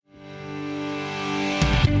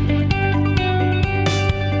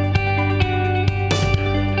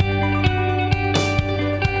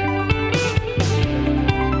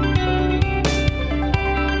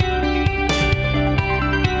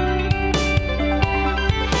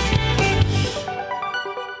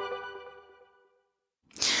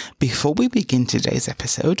Before we begin today's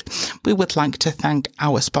episode, we would like to thank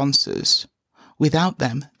our sponsors. Without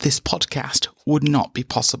them, this podcast would not be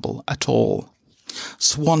possible at all.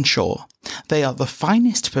 Swanshaw. They are the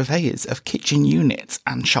finest purveyors of kitchen units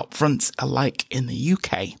and shop fronts alike in the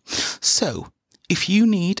UK. So, if you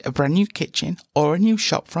need a brand new kitchen or a new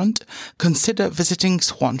shop front, consider visiting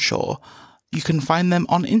Swanshaw. You can find them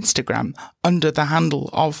on Instagram under the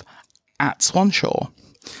handle of @Swanshaw.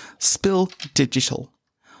 Spill Digital.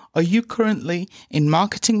 Are you currently in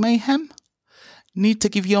marketing mayhem? Need to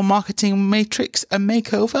give your marketing matrix a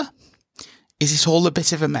makeover? Is it all a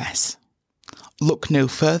bit of a mess? Look no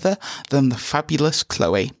further than the fabulous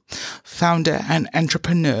Chloe, founder and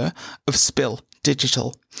entrepreneur of Spill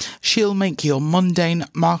Digital. She'll make your mundane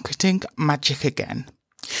marketing magic again.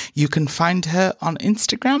 You can find her on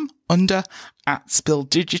Instagram under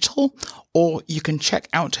 @SpillDigital, or you can check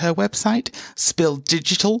out her website,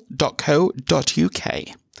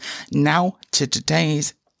 spilldigital.co.uk. Now to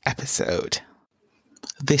today's episode.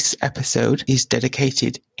 This episode is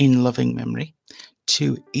dedicated in loving memory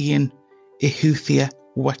to Ian Ihuthia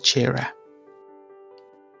Wachira.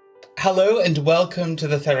 Hello and welcome to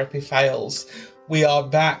the Therapy Files. We are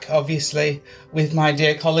back, obviously, with my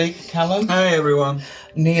dear colleague, Callum. Hey, everyone.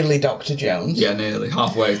 Nearly Dr. Jones. Yeah, nearly.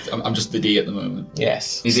 Halfway. I'm just the D at the moment.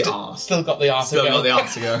 Yes. He's the R. Still got the R to go. Still got the R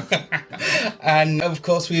to go. And, of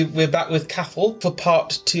course, we're back with Cathal for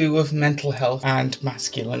part 2 of mental health and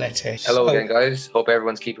masculinity. Hello again, guys. Hope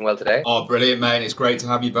everyone's keeping well today. Oh, brilliant, mate. It's great to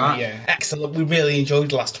have you back. Yeah, excellent. We really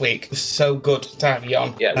enjoyed last week. It was so good to have you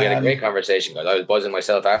on. Yeah, we had a great conversation, guys. I was buzzing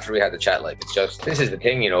myself after we had the chat. Like, it's just, this is the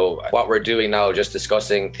thing, what we're doing now, just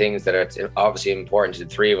discussing things that are obviously important to the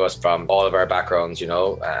three of us from all of our backgrounds,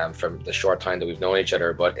 from the short time that we've known each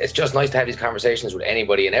other. But it's just nice to have these conversations with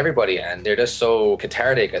anybody and everybody, and they're just so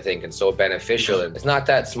cathartic, I think, and so beneficial. And it's not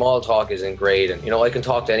that small talk isn't great, and I can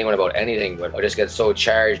talk to anyone about anything, but I just get so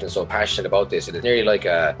charged and so passionate about this. And it's nearly like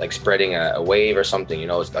spreading a wave or something.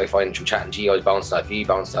 I find from chatting to you, I was bouncing off you,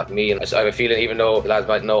 bouncing off me, and I have a feeling, even though the lads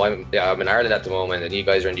might know I'm in Ireland at the moment and you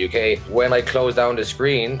guys are in the UK, when I close down the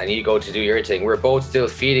screen and you go to do your thing, we're both still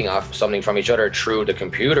feeding off something from each other through the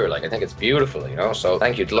computer. Like, I think it's beautiful, So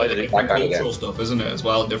thank you. Delighted to be back on again. Cultural stuff, isn't it, as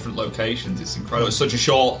well? Different locations. It's incredible. It's such a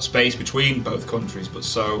short space between both countries, but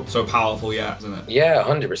so powerful, isn't it? Yeah,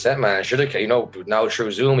 100%, man. Now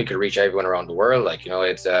through Zoom we could reach everyone around the world.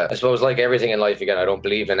 It's I suppose like everything in life, again, I don't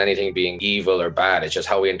believe in anything being evil or bad. It's just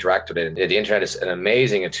how we interact with it. The internet is an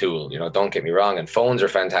amazing tool. Don't get me wrong, and phones are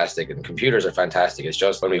fantastic and computers are fantastic. It's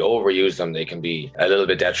just when we overuse them, they can be a little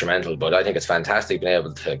bit detrimental. But I think it's fantastic being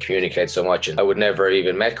able to communicate so much. And I would never have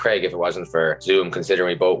even met Craig if it wasn't for Zoom, considering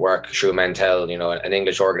we both work through Mentel, an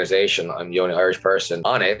English organization. I'm the only Irish person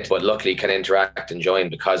on it, but luckily can interact and join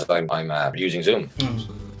because I'm using Zoom.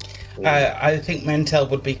 I think Mentel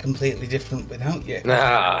would be completely different without you.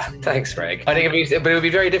 Thanks, Frank. I think it would be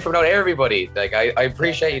very different without everybody. Like, I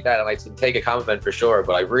appreciate that, and I take a compliment for sure,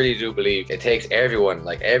 but I really do believe it takes everyone.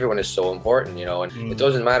 Like, everyone is so important, and it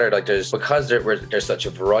doesn't matter, like, there's such a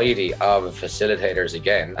variety of facilitators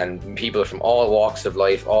again, and people from all walks of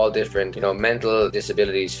life, all different, mental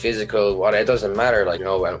disabilities, physical, it doesn't matter,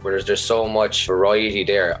 where there's so much variety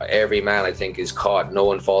there. Every man, I think, is caught. No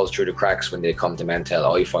one falls through the cracks when they come to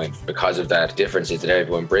Mentel, I find, because of that differences that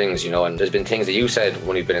everyone brings, and there's been things that you said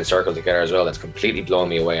when we've been in circle together as well that's completely blown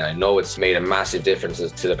me away, and I know it's made a massive difference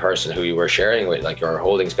to the person who you were sharing with, like you're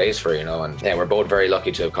holding space for, and we're both very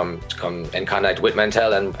lucky to come in contact with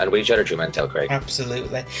Mentel and with each other through Mentel, Craig.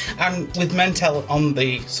 Absolutely. And with Mentel, on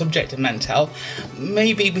the subject of Mentel,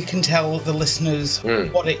 maybe we can tell the listeners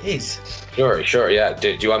what it is. Sure, yeah.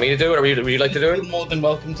 Do you want me to do it, or would you like to do it? You're more than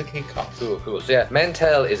welcome to kick off. Cool. So yeah,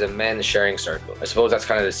 Mentel is a men's sharing circle. I suppose that's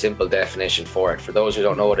kind of the simple definition for it. For those who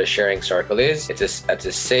don't know what a sharing circle is, it's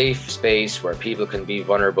a safe space where people can be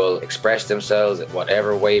vulnerable, express themselves in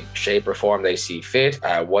whatever way, shape, or form they see fit,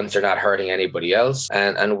 once they're not hurting anybody else.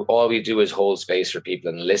 And all we do is hold space for people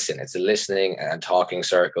and listen. It's a listening and talking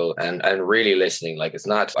circle, and really listening. Like, it's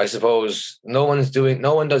not, I suppose, no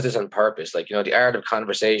one does this on purpose. Like, the art of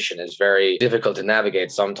conversation is very difficult to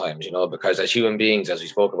navigate sometimes, because as human beings, as we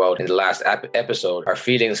spoke about in the last episode, our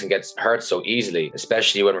feelings can get hurt so easily,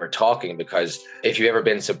 especially when we're talking, because if you've ever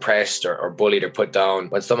been suppressed or bullied or put down,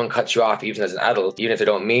 when someone cuts you off, even as an adult, even if they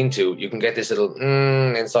don't mean to, you can get this little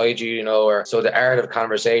inside you, or so the art of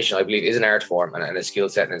conversation, I believe, is an art form and a skill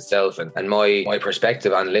set in itself. And my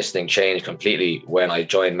perspective on listening changed completely when I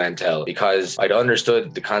joined Mentel, because I'd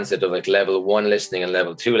understood the concept of like level 1 listening and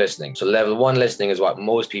level 2 listening. So level 1 listening is what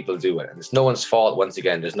most people do, and it's no one's fault. Once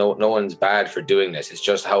again, there's no one's bad for doing this. It's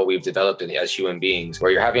just how we've developed it as human beings,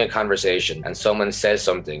 where you're having a conversation and someone says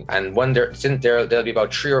something something, and when there'll be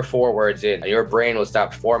about 3 or 4 words in, and your brain will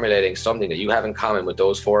start formulating something that you have in common with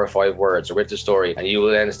those 4 or 5 words or with the story, and you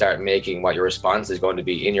will then start making what your response is going to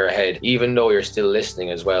be in your head, even though you're still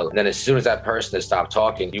listening as well. And then as soon as that person has stopped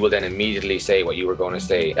talking, you will then immediately say what you were going to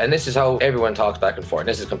say. And this is how everyone talks back and forth.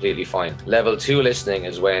 This is completely fine. Level 2 listening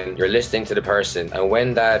is when you're listening to the person, and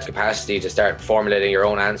when that capacity to start formulating your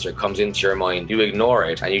own answer comes into your mind, you ignore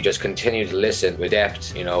it and you just continue to listen with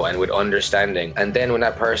depth, and with understanding. And then when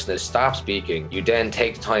that person has stopped speaking, you then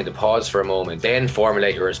take the time to pause for a moment, then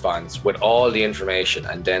formulate your response with all the information,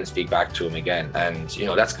 and then speak back to him again. And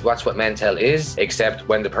that's what Mentel is, except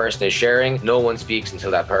when the person is sharing, no one speaks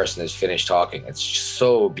until that person is finished talking. It's just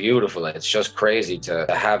so beautiful. It's just crazy to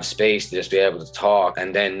have space to just be able to talk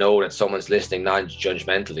and then know that someone's listening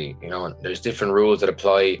non-judgmentally. There's different rules that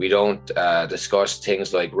apply. We don't discuss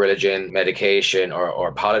things like religion, medication,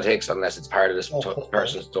 or politics unless it's part of this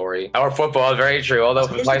person's story. Or football, very true. Although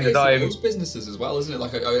from time to time, most businesses as well, isn't it?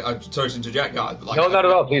 Like I'm sorry to interject, guys, but no, not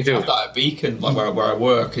at all. Please do. At Beacon, like where I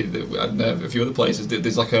work, and a few other places,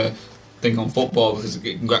 there's like a thing on football because it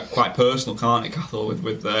can get quite personal, can't it, Cathal?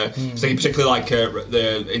 With particularly like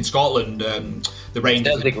in Scotland, the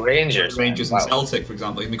Rangers, Celtic Rangers and Celtic, for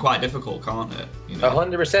example, it can be quite difficult, can't it?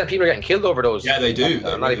 100%. People are getting killed over those. Yeah, they do.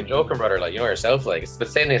 I'm not even joking, brother. Like yourself, like but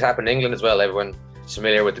same thing's happened in England as well. Everyone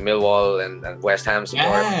familiar with the Millwall and West Ham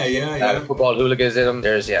support. Yeah. Football hooliganism.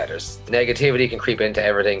 There's negativity can creep into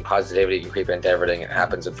everything. Positivity can creep into everything. It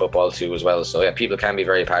happens in football too as well. So people can be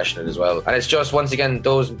very passionate as well. And it's just, once again,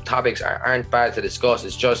 those topics aren't bad to discuss.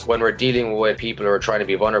 It's just when we're dealing with people who are trying to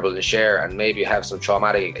be vulnerable and share and maybe have some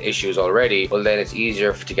traumatic issues already, well then it's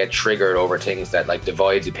easier to get triggered over things that like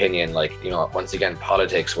divides opinion, like once again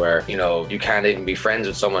politics, where you can't even be friends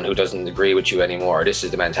with someone who doesn't agree with you anymore. This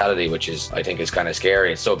is the mentality, which is, I think, is kind of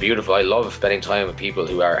scary. It's so beautiful. I love spending time with people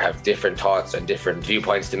who have different thoughts and different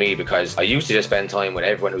viewpoints to me, because I used to just spend time with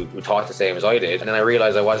everyone who thought the same as I did, and then I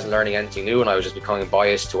realized I wasn't learning anything new, and I was just becoming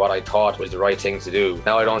biased to what I thought was the right thing to do.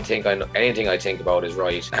 Now I don't think anything I think about is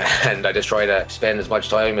right, and I just try to spend as much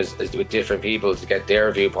time as with different people to get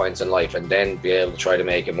their viewpoints in life, and then be able to try to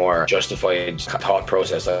make a more justified thought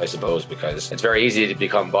process, I suppose, because it's very easy to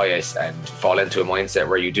become biased and fall into a mindset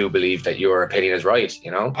where you do believe that your opinion is right.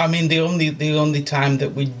 I mean, the only time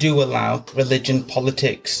that we do allow religion,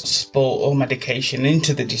 politics, sport or medication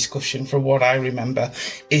into the discussion, from what I remember,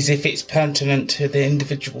 is if it's pertinent to the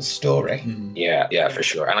individual story. Yeah, for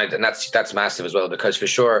sure. And that's massive as well, because for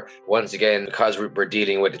sure, once again, because we're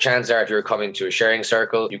dealing with, the chances are if you're coming to a sharing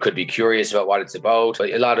circle, you could be curious about what it's about, but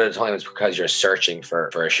a lot of the time it's because you're searching for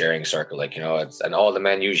a sharing circle. Like, and all the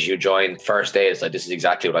men usually who join first day, it's like, this is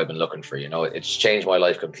exactly what I've been looking for. It's changed my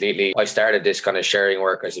life completely. I started this kind of sharing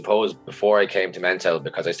work, I suppose, before I came to Mentel,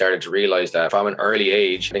 because I started to realize that from an early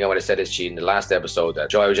age, I think I would have said this to you in the last episode,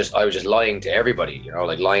 that I was just lying to everybody,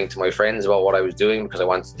 like lying to my friends about what I was doing because I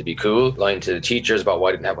wanted to be cool, lying to the teachers about why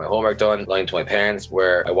I didn't have my homework done, lying to my parents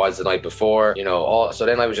where I was the night before, so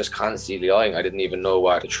then I was just constantly lying. I didn't even know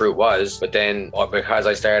what the truth was. But then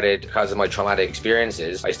because of my traumatic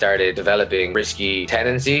experiences, I started developing risky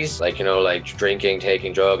tendencies, like drinking,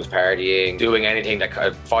 taking drugs, partying, doing anything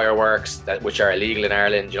that fireworks which are illegal in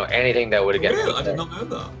Ireland, anything that would have get me. I did not know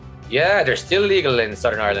that. Yeah, they're still legal in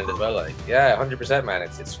Southern Ireland as well. 100%, man.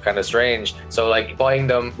 It's kind of strange. So buying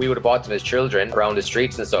them, we would have bought them as children around the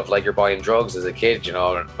streets and stuff, like you're buying drugs as a kid,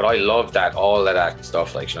 But I loved all of that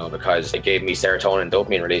stuff, because it gave me serotonin and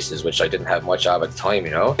dopamine releases, which I didn't have much of at the time,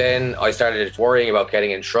 Then I started worrying about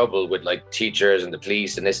getting in trouble with teachers and the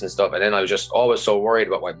police and this and stuff. And then I was just always so worried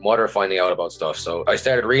about my mother finding out about stuff. So I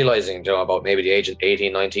started realizing, about maybe the age of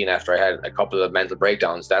 18, 19, after I had a couple of mental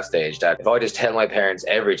breakdowns at that stage, that if I just tell my parents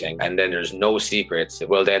everything, and then there's no secrets,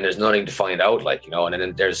 well then there's nothing to find out, and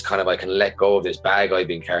then there's kind of, I can let go of this bag I've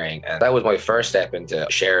been carrying. And that was my first step into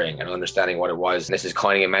sharing and understanding what it was. And this is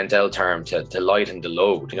kind of a mental term, to lighten the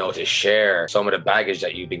load, to share some of the baggage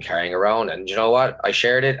that you've been carrying around. And you know what, I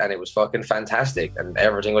shared it and it was fucking fantastic and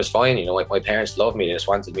everything was fine. My parents loved me, they just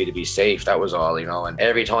wanted me to be safe, that was all. And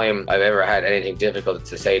every time I've ever had anything difficult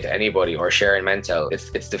to say to anybody or sharing mental,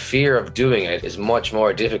 it's the fear of doing it is much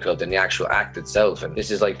more difficult than the actual act itself. And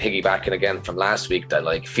this is piggybacking again from last week,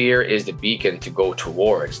 that fear is the beacon to go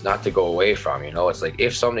towards, not to go away from. It's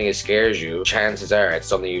if something scares you, chances are it's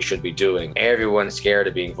something you should be doing. Everyone's scared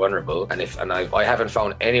of being vulnerable, and I haven't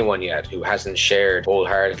found anyone yet who hasn't shared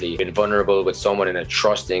wholeheartedly, been vulnerable with someone in a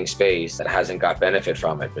trusting space that hasn't got benefit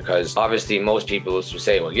from it. Because obviously most people will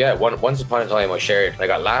say, well, yeah, once upon a time I shared, I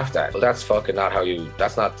got laughed at. Well, that's fucking not how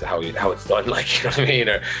it's done, you know what I mean?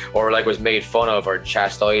 Or was made fun of or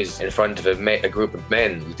chastised in front of a group of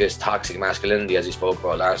men. this toxic masculinity, as you spoke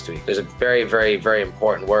about last week, there's a very, very, very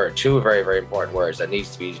important word, two very, very important words that needs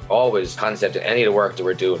to be always concept in any of the work that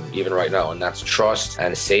we're doing, even right now, and that's trust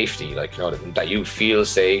and safety. Like, you know, that you feel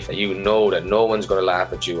safe, that you know that no one's going to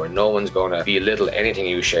laugh at you or no one's going to belittle anything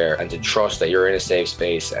you share, and to trust that you're in a safe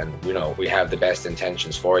space and, you know, we have the best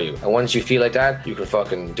intentions for you. And once you feel like that, you can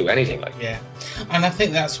fucking do anything like that. Yeah. And I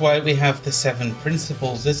think that's why we have the 7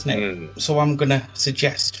 principles, isn't it? So I'm going to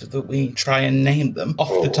suggest that we try and name them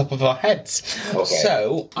off the top of our heads. Okay.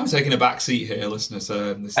 So I'm taking a back seat here, listeners.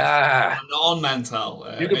 This is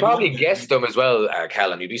non-mental. You could probably guess them as well,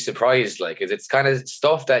 Callum. You'd be surprised, like, 'cause it's kind of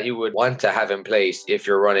stuff that you would want to have in place if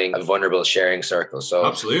you're running a vulnerable sharing circle. So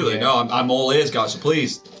absolutely, no, I'm all ears, guys. So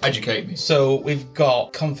please educate me. So we've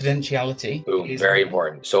got confidentiality. Boom, very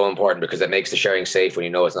important, so important, because it makes the sharing safe when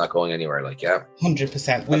you know it's not going anywhere. Like, yeah,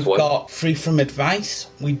 100%. We've got free from advice.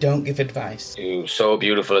 We don't give advice. Ooh, so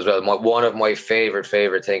beautiful as well. One of my favorite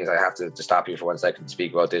things. I have to stop you for 1 second to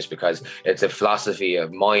speak about this, because it's a philosophy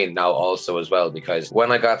of mine now also as well. Because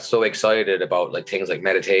when I got so excited about like things like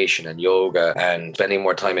meditation and yoga and spending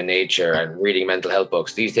more time in nature and reading mental health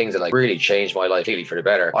books, these things that like really changed my life completely for the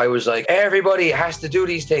better, I was like, everybody has to do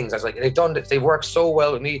these things. I was like, they work so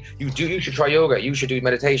well with me. You should try yoga. You should do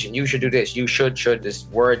meditation. You should do this. You should this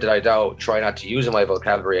word that I now try not to use in my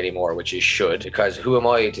vocabulary anymore, which is should, because who am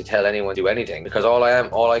I to tell anyone to do anything? Because all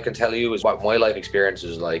I can tell you is what my life experience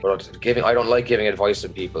is like. I don't like giving advice to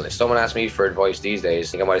people. If someone asks me for advice these days,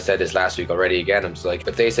 I think I might have said this last week already again, I'm just like,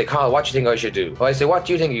 if they say, Carl, what do you think I should do? Well, I say, what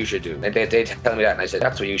do you think you should do? And they tell me that, and I say,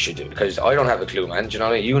 that's what you should do, because I don't have a clue, man. Do you know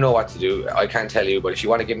what I mean? You know what to do. I can't tell you, but if you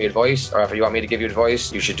want to give me advice, or if you want me to give you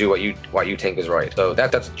advice, you should do what you think is right. So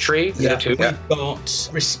that's 3. Yeah, two. We've got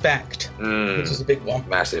respect, which is a big one.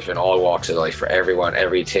 Massive in all walks of life, for everyone,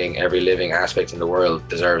 everything, every living aspect in the world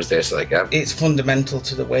deserves this. Like, yeah. It's fundamental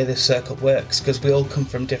to the way this circle works, because we all come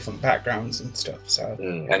from different backgrounds and stuff. So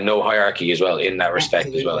and no hierarchy as well in that respect.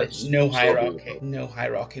 Absolutely. As well. It's no hierarchy. No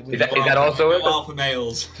hierarchy. Is that also it? Alpha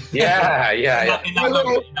males. Yeah. In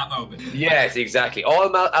that moment. Yes, exactly.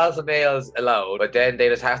 All alpha males allowed, but then they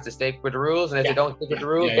just have to stick with the rules, and if they don't stick with the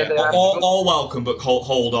rules, then they have all welcome, but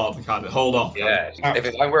hold off. Hold off. Yeah.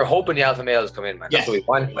 We're hoping the alpha males come in, man. That's what we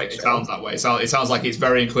want. It sounds that way. It sounds like it's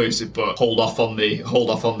very inclusive, but hold off on the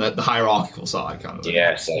hierarchical side, kind of.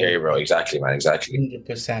 Yes, I hear you, bro. Exactly, man. Exactly.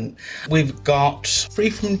 100%. We've got free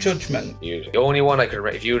from judgment. The only one I could,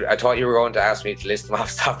 I thought you were going to ask me to list them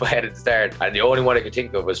off the top of my head at the start, and the only one I could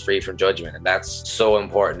think of was free from judgment, and that's so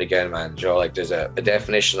important again, man. Joe, like, there's a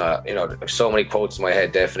definition, there's so many quotes in my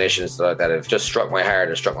head, definitions that have just struck my heart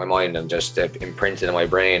or struck my mind and just imprinted in my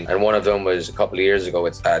brain. And one of them was a couple of years ago.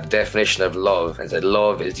 It's a definition of love, and said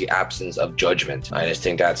love is the absence of judgment. I just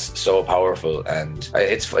think that's so powerful, and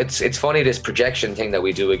it's funny, this projection thing that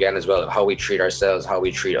we do again as well, of how we treat ourselves, how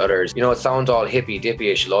we treat others. You know, it sounds all hippy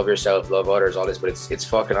dippy-ish, love yourself, love others, all this, but it's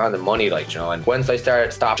fucking on the money, like, you know. And once I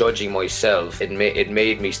stopped judging myself, it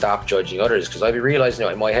made me stop judging others, because I'd be realizing,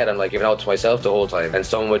 in my head, I'm like giving out to myself the whole time, and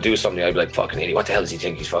someone would do something, I'd be like, fucking idiot, what the hell does he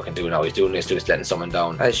think he's fucking doing now? He's doing this, letting someone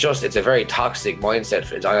down. And it's a very toxic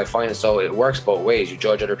mindset. I find it works both ways. You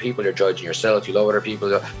judge other people, you're judging yourself. You love other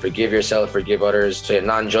people, forgive yourself, forgive others. So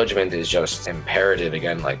non-judgment is just imperative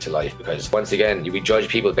again, like, to life, because once again, we judge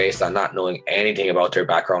people based on not knowing anything about their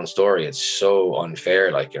background story. It's so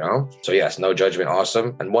unfair, like, you know. So yes, no judgment,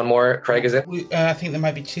 awesome. And one more, Craig, is it? I think there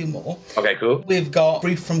might be 2 more. Okay, cool. We've got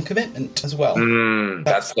free from commitment as well.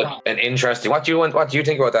 That's an interesting. What do you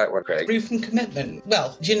think about that one, Craig? Free from commitment.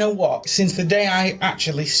 Well, do you know what? Since the day I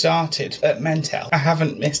actually started at Mentel, I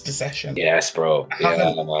haven't missed a session. Yes, bro.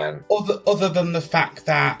 Yeah, man. Other than the fact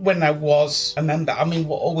that when I was a member, I mean,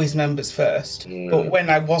 we're always members first, but when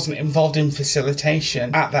I wasn't involved in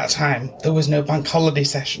facilitation at that time, there was no bank holiday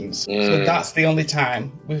sessions. So that's the only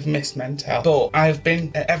time we've missed Mentel. But I've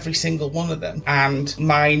been at every single one of them, and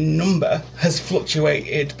my number has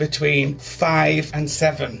fluctuated between 5 and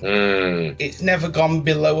 7. It's never gone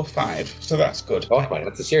below a 5, so that's good. Oh man,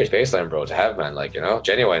 that's a serious baseline, bro, to have, man. Like, you know,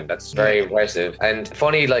 genuine. That's very impressive. And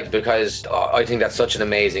funny, like, because I think that's such an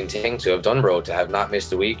amazing thing to have done, bro, to have not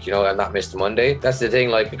missed a week, you know, and not missed a Monday. That's the thing,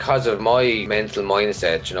 like, because of my mental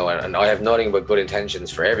mindset, you know, and I have nothing but good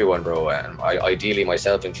intentions for everyone, bro, and ideally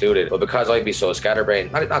myself included, but because I'd be so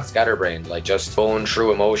scatterbrained, not scatterbrained, like, just going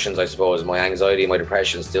through emotions, I suppose, my anxiety, my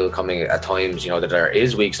depression still coming at times, you know, that there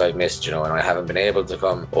is weeks I've missed, you know, and I haven't been able to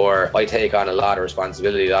come, or I take on a lot of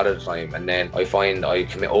responsibility a lot of the time, and then I find I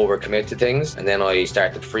overcommit to things, and then I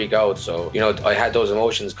start to freak out. So, you know, I had those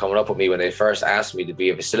emotions coming up with me when they first asked me to be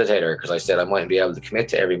a facilitator, because I said I mightn't be able to commit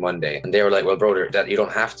to every Monday. And they were like, well, brother, that you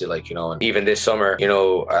don't have to, like, you know. And even this summer, you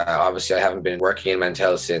know, obviously I haven't been working in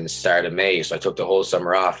Mentell since start of May, so I took the whole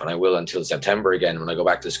summer off, and I will until September again when I go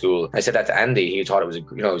back to school. I said that to Andy. He thought it was, you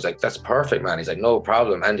know, he was like, that's perfect, man. He's like, no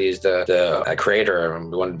problem. Andy is the creator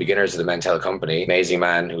and one of the beginners of the Mentell company. Amazing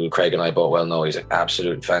man who Craig and I both well know. He's an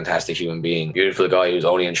absolute fantastic human being. Beautiful guy who's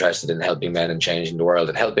only interested in helping men and changing the world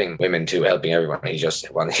and helping women too, helping everyone. He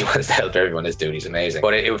wants to help everyone, this dude. He's amazing.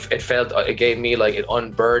 But it gave me like, it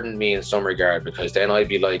unburdened me in some regard, because then I'd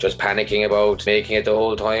be like just panicking about making it the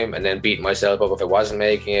whole time and then beating myself up if I wasn't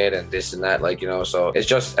making it and this and that, like, you know. So it's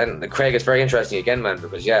just, and Craig, it's very interesting again, man,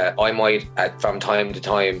 because yeah, I might from time to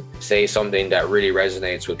time say something that really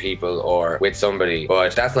resonates with people or with somebody,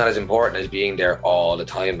 but that's not as important as being there all the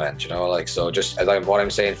time, man, you know. Like, so just as what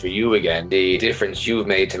I'm saying for you again, the difference you've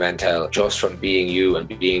made to Mentell just from being you and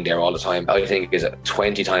being there all the time, I think is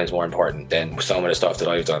 20 times more important than some of the stuff that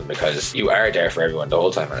I've done, because you are there for everyone the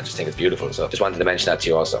whole time, and I just think it's beautiful. So just wanted to mention that to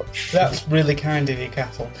you also. That's really kind of you,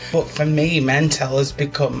 Cathal. But for me, Mentell has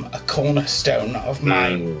become a cornerstone of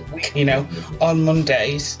my week. You know, on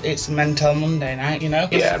Mondays, it's Mentell Monday night, you know?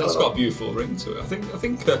 Yeah, that's got a beautiful ring to it. I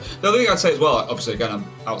think the other thing I'd say as well, obviously again, I'm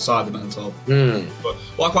outside the Mentell, but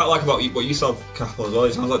what I quite like about what you said, Cathal,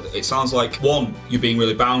 as well, it sounds like one, you're being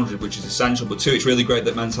really boundaried, which is essential, but two, it's really great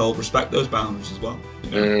that Mentell respect those boundaries as well.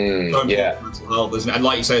 You know? Mental health, isn't it? And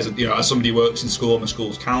like you say, as somebody who works in school, I'm a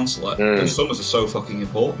school's counsellor, those summers are so fucking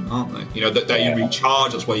important, aren't they? You know, that you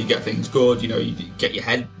recharge, that's where you get things good, you know, you get your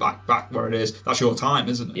head back where it is. That's your time,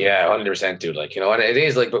 isn't it? Yeah, 100%, dude. Like, you know, and it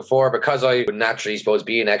is like before, because I would naturally suppose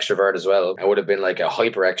be an extrovert as well, I would have been like a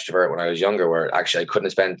hyper extrovert when I was younger, where actually I couldn't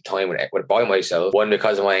spend time with by myself. One,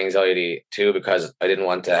 because of my anxiety. Two, because I didn't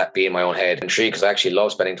want to be in my own head. And three, because I actually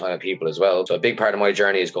love spending time with people as well. So a big part of my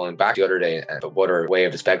journey is going back the other day, the other way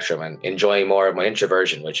of the spectrum, and enjoying more of my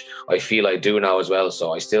introversion, which I feel I do now as well.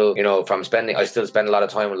 So I still, you know, I still spend a lot of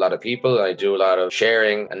time with a lot of people. I do a lot of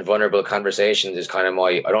sharing, and vulnerable conversations is kind of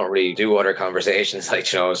I don't really do other conversations,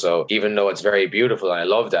 like, you know, so even though it's very beautiful and I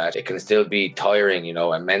love that, it can still be tiring, you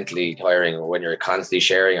know, and mentally tiring when you're constantly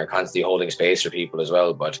sharing or constantly holding space for people as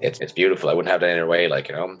well. But it's beautiful. I wouldn't have that in a way, like,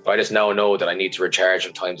 you know. I just now know that I need to recharge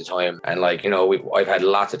from time to time. And like, you know, I've had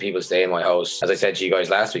lots of people stay in my house. As I said to you guys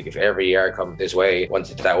last week, if every year I come this way, once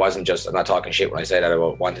that wasn't just, I'm not talking shit when I say that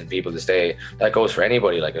about wanting people to stay. That goes for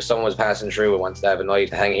anybody. Like, if someone was passing through and wants to have a night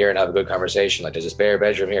to hang here and have a good conversation, like, there's a spare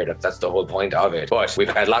bedroom here. That's the whole point of it. But we've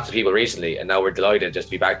had lots of people recently, and now we're delighted just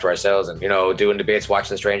to be back to ourselves and, you know, doing the bits,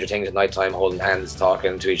 watching Stranger Things at night time, holding hands,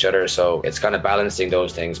 talking to each other. So it's kind of balancing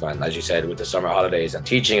those things, man, as you said, with the summer holidays. And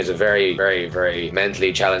teaching is a very, very, very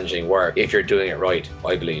mentally challenging work if you're doing it right,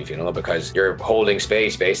 I believe, you know, because you're holding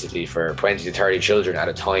space basically for 20 to 30 children at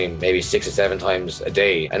a time, maybe 6 or 7 times a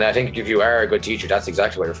day. And I think if you are a good teacher, that's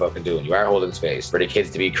exactly what you're fucking doing. You are holding space for the kids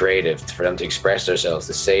to be creative, for them to express themselves,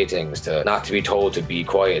 to say things, to not to be told to be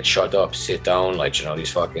quiet, shut up, sit down, like, you know,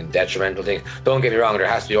 these fucking detrimental things. Don't get me wrong, there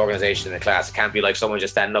has to be organization in the class. It can't be like someone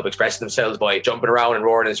just standing up expressing themselves by jumping around and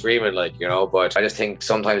roaring and screaming, like, you know. But I just think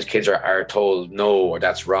sometimes kids are told no or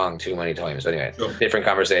that's wrong too many times. Anyway, different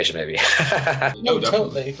conversation maybe. No,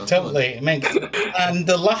 totally. It makes sense. And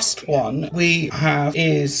the last one we have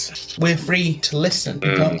is we're free to listen.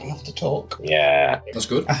 We don't have to talk. Yeah, that's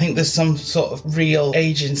good. I think there's some sort of real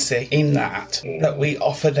agency in that we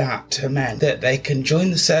offer that to men, that they can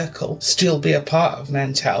join the circle, still be a part of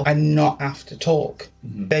Mentell, and not have to talk.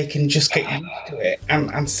 They can just get used to it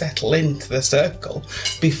and settle into the circle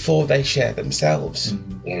before they share themselves.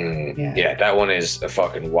 Yeah, that one is a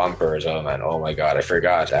fucking whomper as well, man. Oh my god, I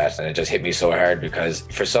forgot that, and it just hit me so hard, because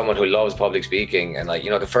for someone who loves public speaking, and like, you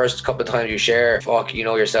know, the first couple of times you share, you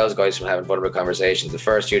know yourselves, guys, from having vulnerable conversations, the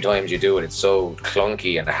first few times you do it, it's so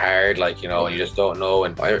clunky and hard, like, you know, and you just don't know.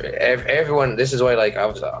 And everyone, this is why, like,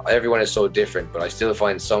 everyone is so different, but I still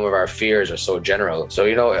find some of our fears are so general. So,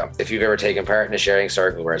 you know, if you've ever taken part in a sharing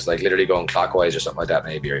circle where it's like literally going clockwise or something like that,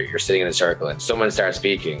 maybe, or you're sitting in a circle and someone starts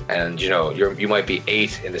speaking, and you know, you might be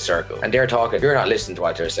 8 in the circle and they're talking, you're not listening to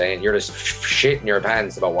what they're saying, you're just shitting your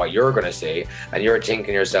pants about what you're going to say, and you're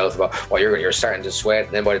thinking yourself about what you're starting to sweat,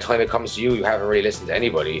 and then by the time it comes to you haven't really listened to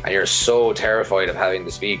anybody, and you're so terrified of having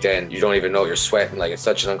to speak, then you don't even know you're sweating. Like, it's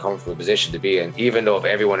such an uncomfortable position to be in, even though if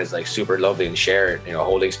everyone is like super lovely and sharing, you know,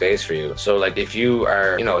 holding space for you. So like, if you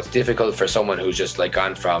are, you know, it's difficult for someone who's just like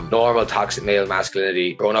gone from normal toxic male masculinity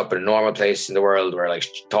masculinity, growing up in a normal place in the world where like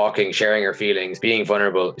talking, sharing your feelings, being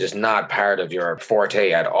vulnerable, just not part of your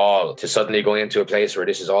forte at all, to suddenly going into a place where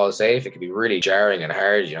this is all safe, it can be really jarring and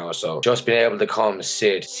hard, you know. So just being able to come,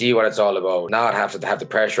 sit, see what it's all about, not have to have the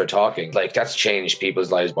pressure of talking, like that's changed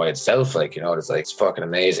people's lives by itself. Like, you know, it's like, it's fucking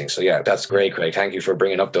amazing. So yeah, that's great, Craig. Thank you for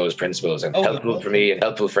bringing up those principles, and helpful for me and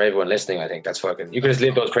helpful for everyone listening. I think that's fucking, you can just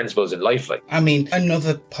live those principles in life. Like, I mean,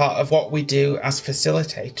 another part of what we do as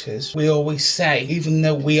facilitators, we always say, even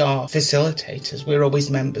though we are facilitators, we're always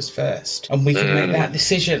members first, and we can make that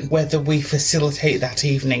decision whether we facilitate that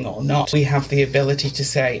evening or not. We have the ability to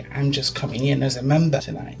say, I'm just coming in as a member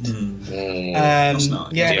tonight. That's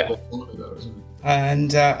not, yeah.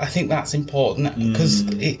 And I think that's important because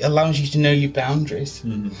it allows you to know your boundaries.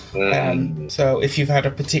 So if you've had a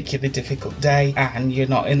particularly difficult day and you're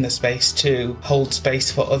not in the space to hold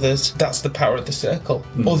space for others, that's the power of the circle.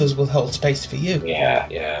 Others will hold space for you. Yeah,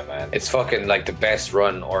 man. It's fucking like the best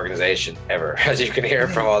run organization ever, as you can hear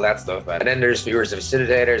from all that stuff, man. And then there's viewers,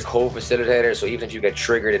 facilitators, co-facilitators. So even if you get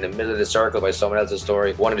triggered in the middle of the circle by someone else's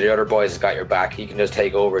story, one of the other boys has got your back. He can just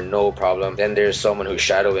take over, no problem. Then there's someone who's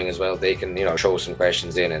shadowing as well. They can, you know, show some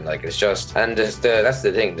questions in, and like, it's just, and that's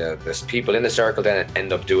the thing, the people in the circle then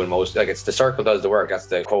end up doing most, like, it's the circle does the work. That's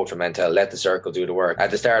the quote from Mentel, let the circle do the work.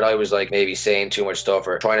 At the start I was like maybe saying too much stuff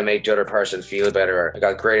or trying to make the other person feel better. I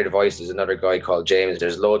got great advice. There's another guy called James.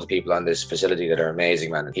 There's loads of people on this facility that are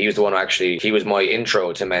amazing, man. He was the one who actually, he was my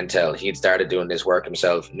intro to Mentel. He'd started doing this work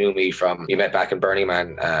himself, knew me from, we met back in Burning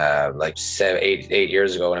Man like 8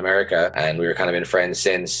 years ago in America, and we were kind of been friends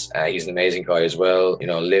since. He's an amazing guy as well, you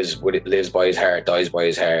know, lives by his heart, dies by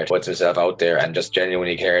his heart, puts himself out there and just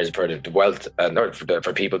genuinely cares for the wealth and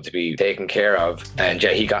for people to be taken care of. And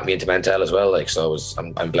yeah, he got me into Mentel as well, like, so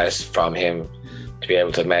I'm blessed from him to be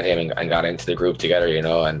able to have met him and got into the group together, you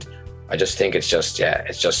know. And I just think it's just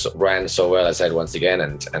ran so well, I said once again,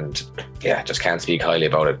 and yeah, just can't speak highly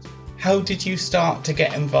about it. How did you start to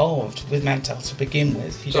get involved with Mentel to begin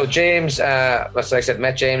with? So James, like I said,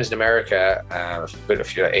 met James in America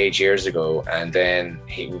 8 years ago, and then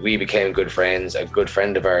we became good friends. A good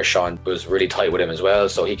friend of ours, Sean, was really tight with him as well,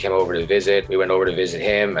 so he came over to visit. We went over to visit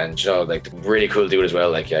him, and you know, like, really cool dude as well.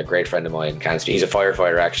 Like, yeah, great friend of mine. He's a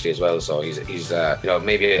firefighter actually as well, so he's you know,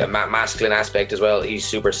 maybe a masculine aspect as well. He's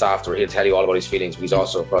super soft, where he'll tell you all about his feelings, but he's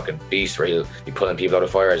also a fucking beast, where he'll be pulling people out of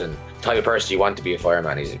fires, and type of person you want to be a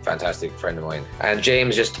fireman. He's a fantastic friend of mine. And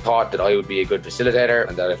James just thought that I would be a good facilitator,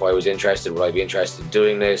 and that if I was interested, would I be interested in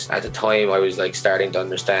doing this? At the time, I was like starting to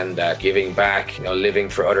understand that giving back, you know, living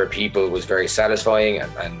for other people was very satisfying,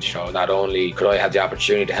 and you know, not only could I have the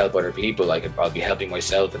opportunity to help other people, I'll be helping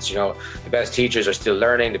myself. It's, you know, the best teachers are still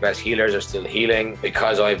learning, the best healers are still healing.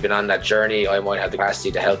 Because I've been on that journey, I might have the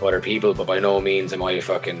capacity to help other people, but by no means am I a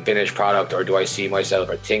fucking finished product, or do I see myself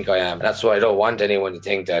or think I am. And that's why I don't want anyone to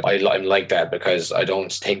think that I'm like that, because I don't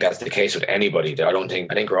think that's the case with anybody. I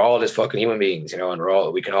think we're all just fucking human beings, you know,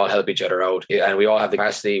 and we can all help each other out, and we all have the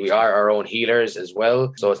capacity. We are our own healers as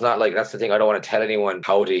well. So it's not like, that's the thing, I don't want to tell anyone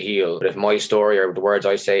how to heal, but if my story or the words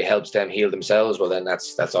I say helps them heal themselves, well then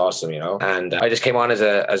that's awesome, you know. And I just came on as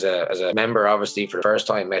a member, obviously, for the first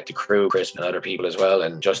time, met the crew, Chris and other people as well,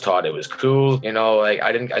 and just thought it was cool, you know. Like,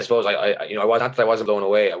 I suppose you know, not that I wasn't blown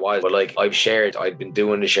away, I was, but like, I'd been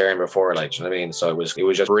doing the sharing before, like, you know what I mean? So it was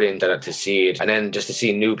just brilliant to see it, and then just to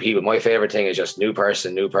see new people. My favorite thing is just new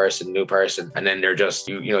person, and then they're just,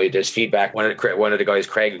 you know, there's feedback. One of the guys,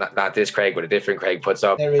 Craig, not this Craig, but a different Craig, puts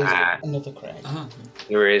up, there is another Craig.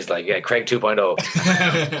 There is, like, yeah, Craig 2.0.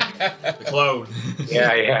 The clone.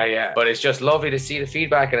 Yeah. But it's just lovely to see the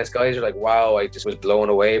feedback, and it's guys are like, wow, I just was blown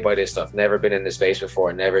away by this stuff. Never been in this space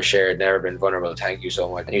before, never shared, never been vulnerable. Thank you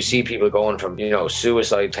so much. And you see people going from, you know,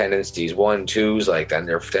 suicide tendencies, 1, 2s, like, then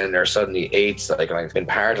they're suddenly 8s, like, I've been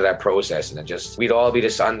part of that process, and it just, we'd all be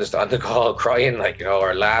just on the call crying, like, you know,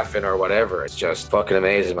 or laughing or whatever. It's just fucking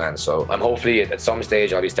amazing, man. So I'm hopefully at some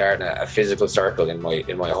stage I'll be starting a physical circle in my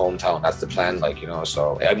hometown. That's the plan, like, you know.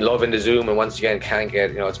 So I'm loving the Zoom, and once again, can't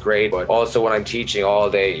get, you know, it's great, but also when I'm teaching all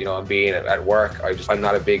day, you know, I'm being at work, I'm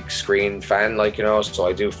not a big screen fan, like, you know, so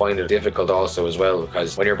I do find it difficult also as well,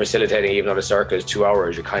 because when you're facilitating, even though the circle is 2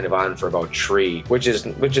 hours, you're kind of on for about 3, which is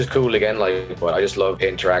cool again, like, but I just love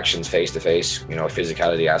interactions face to face, you know,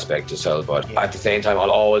 physicality aspect as well. But at the same time,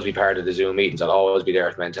 I'll always be part of the Zoom meetings. I'll always be there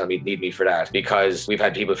if Mental need me for that, because we've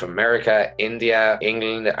had people from America, India,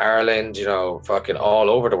 England, Ireland, you know, fucking all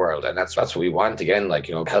over the world, and that's what we want again, like,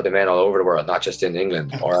 you know, helping men all over the world, not just in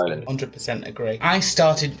England or Ireland. 100% agree.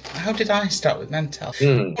 How did I start with Mental?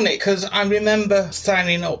 Mm. Because I remember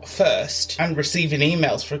signing up first and receiving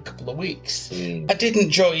emails for a couple of weeks. I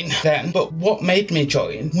didn't join then, but what made me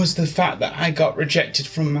join was the fact that I got rejected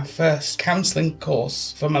from my first counselling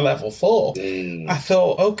course for my level 4. I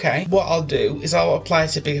thought, okay, what I'll do is I'll apply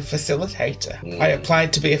to be a facilitator. I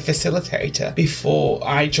applied to be a facilitator before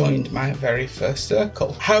I joined my very first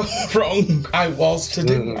circle. How wrong I was to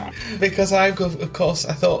do that. Because of course,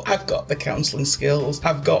 I thought, I've got the counselling skills,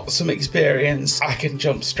 I've got some experience, I can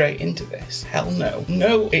jump straight into this. Hell no.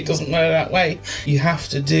 No, it doesn't work that way. You have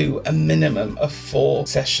to do a minimum of 4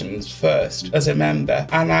 sessions first as a member.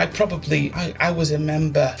 And I was a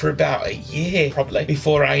member for about a year, probably,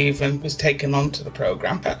 before I even was taken onto the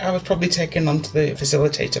programme. I was probably taken onto the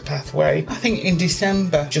facilitator pathway, I think in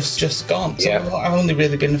December, just gone. So I've only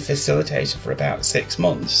really been a facilitator for about 6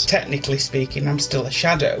 months. Technically speaking, I'm still a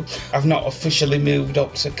shadow. I've not officially moved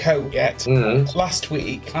up to co yet. Last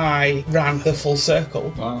week, I ran the full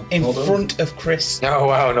circle in front of Chris. Oh,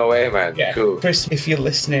 wow, no way, man. Yeah. Cool. Chris, if you're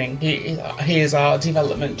listening, he is our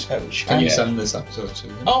development coach. Can you send this episode to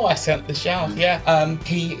him? Oh, I sent the shout, yeah.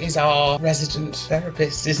 He is our resident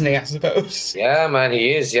therapist, isn't he, I suppose? Yeah, man,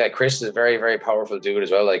 he is. Yeah, Chris is a very, very powerful dude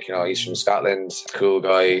as well. Like, you know, he's from Scotland, cool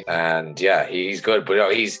guy, and yeah, he's good. But, you know,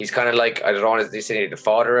 he's kind of like, I don't want to say the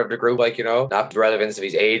father of the group, like, you know, not the relevance of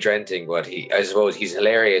his age or anything, but I suppose he's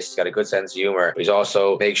hilarious. He's got a good sense of humor. But he's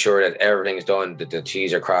also make sure that everything's done, that the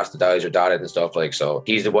T's are crossed, the I's are dotted and stuff, like, so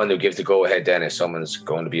he's the one who gives the go ahead then if someone's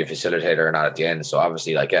going to be a facilitator or not at the end. So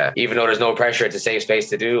obviously, like, yeah, even though there's no pressure, it's a safe space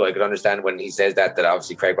to do. I could understand when he says that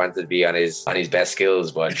obviously Craig wanted to be on his best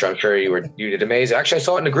skills, but I'm sure you did amazing. Actually, I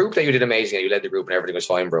saw it in the group that you did amazing and you led the group and everything was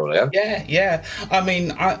fine, bro. Yeah. I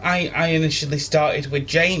mean, I initially started with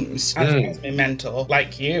James as my mentor,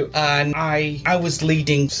 like you, and I was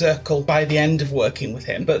leading circle by the end of working with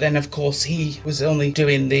him, but then of course he was only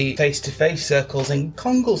doing the face-to-face circles in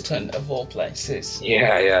Congleton of all places.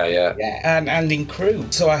 Yeah, and in crew,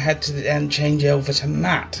 so I had to then change over to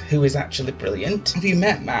Matt, who is actually brilliant. Have you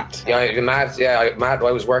met Matt? Yeah, Matt,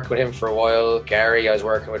 I was working with him for a while. Gary, I was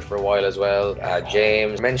working with for a while as well.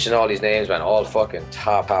 James, mention all these names, man, all fucking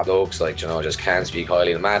top blokes, like, you know, just can't speak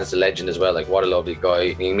highly. And Matt is a legend as well, like, what a lovely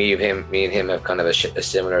guy. Me and him have kind of a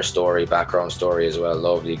similar background story as well.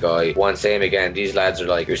 Lovely guy. One same again, these lads are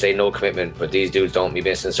like, you say no commitment, but these dudes don't be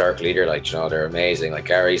missing circle either, like, you know, they're amazing. Like,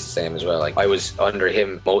 Gary's the same as well. Like, I was under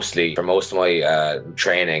him mostly for most of my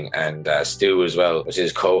training, and Stu as well was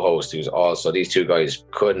his co-host, who's also, these two guys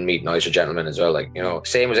couldn't meet nicer gentlemen as well. Like, you know,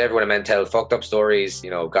 same as everyone in Mental, fucked up stories, you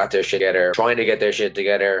know, got their shit together, trying to get their shit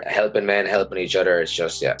together, helping men, helping each other. It's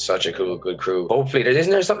just, yeah, such a cool, good crew. Hopefully, there's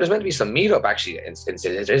meant to be some meetup actually. Is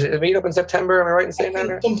it a meetup in September? Am I right in saying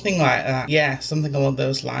that? Something like that. Yeah, something along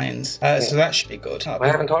those lines. So that should be good. I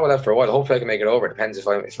haven't thought about that for a while. Hopefully I can make it over. It depends if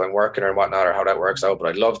I'm working or whatnot or how that works out. But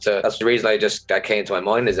I'd love to. That's the reason that came to my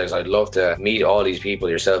mind is I'd love to meet all these people,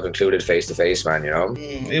 yourself included, face to face, man. You know,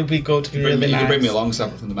 it would be good. You can bring me along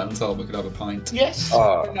separate from the Mental. We could have a pint. Yes.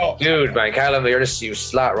 Oh, dude, man, Callum, you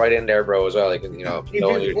slot right in there, bro, as well. Like, you know,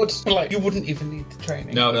 you wouldn't even need the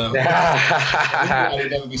training. No. I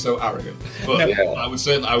would never be so arrogant. But I would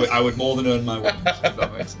certainly, I would more than earn my wings. If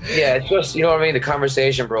that makes sense. Yeah, it's just, you know what I mean. The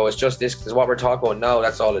conversation, bro. It's just this is what we're talking about now.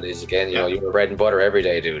 That's all it is. Again, you know, you're bread and butter every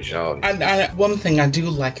day, dude. You know. And one thing I do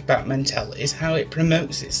like about Mental is how it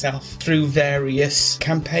promotes itself through various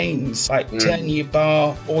campaigns, like Turn Your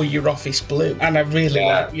Bar or Your Office Blue. And I really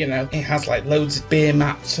like, you know, it has like loads of beer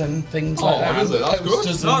mats and things like that. Oh, is it? That's good.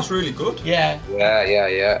 That's really good. Yeah.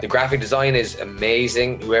 The graphic design is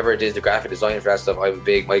amazing. Whoever did the graphic design for that stuff,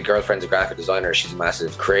 my girlfriend's a graphic designer. She's a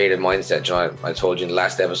massive creative mindset. You know, I told you in the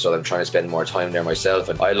last episode, I'm trying to spend more time there myself.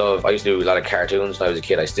 And I used to do a lot of cartoons when I was a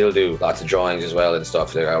kid. I still do lots of drawings as well and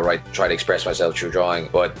stuff. I try to express myself through drawing.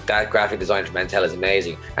 But that graphic design for Mental is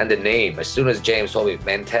amazing. And the name, as soon as James told me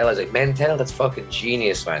Mental, I was like, Mental, that's fucking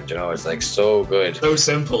genius, man. You know, it's like so good. So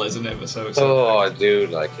simple, isn't it? But so oh,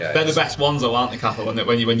 dude, like, yeah. They're the best ones, though, aren't they, Cathal?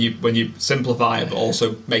 When you simplify it, but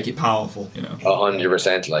also make it powerful, you know.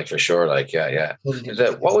 100%, like, for sure, like, yeah.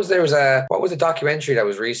 What was the documentary that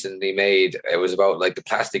was recently made? It was about like the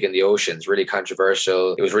plastic in the oceans, really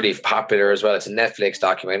controversial. It was really popular as well. It's a Netflix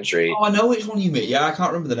documentary. Oh, I know which one you mean. Yeah, I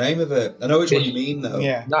can't remember the name of it. I know which one you mean, though.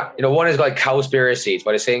 Yeah. Not, you know, one is like Cowspiracy. It's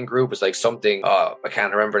by the same group. It's like something. Oh, I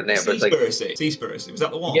can't remember the name. But it's like Seaspiracy. Was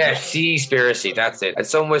that the one? Yeah, Seaspiracy. That's it. And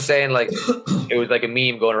someone was saying like it was like a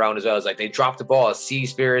meme going around as well. It's like they dropped the ball.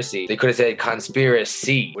 Seaspiracy. They could have said say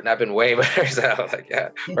conspiracy. Wouldn't that have been way better? So, like, yeah.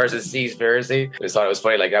 Versus conspiracy. I just thought it was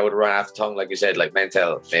funny. Like, I would run off the tongue, like you said, like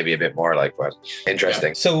mental, maybe a bit more like, but interesting.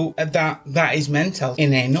 Yeah. So that is mental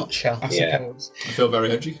in a nutshell, I suppose. I feel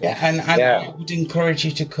very educated. Yeah, and I would encourage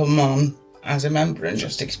you to come on as a member and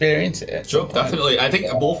just experience it. Sure, definitely. I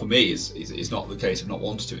think more for me is not the case of not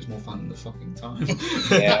wanting to, it's more finding the fucking time.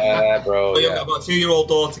 Yeah, bro. I've got a 2-year-old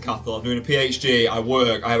daughter, Cathal. I'm doing a PhD, I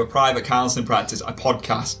work, I have a private counselling practice, I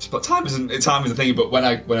podcast. But time is the thing, but when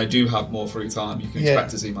I do have more free time, you can expect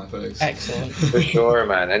to see my face. Excellent. For sure,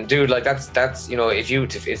 man. And dude, like that's you know,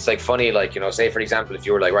 it's like funny, like, you know, say for example, if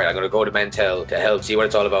you were like, right, I'm gonna go to Mentel to help see what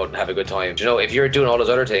it's all about and have a good time. You know, if you're doing all those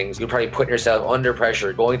other things, you're probably putting yourself under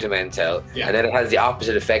pressure going to Mentel. Yeah. And then it has the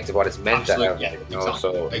opposite effect of what it's meant to have. Yeah, you know?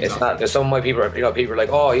 So it's not. There's some of my people, people are like,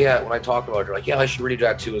 oh yeah, when I talk about it, they're like, yeah, I should really do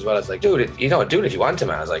that too as well. It's like, dude, do it if you want to,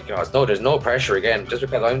 man. It's like, there's no pressure. Again, just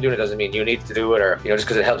because I'm doing it doesn't mean you need to do it, or just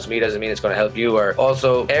because it helps me doesn't mean it's going to help you. Or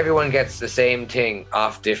also, everyone gets the same thing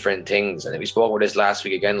off different things. And we spoke about this last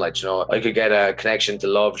week again. Like, I could get a connection to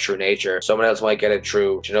love through nature. Someone else might get it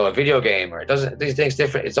through, a video game, or it doesn't. These things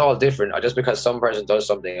different. It's all different. Just because some person does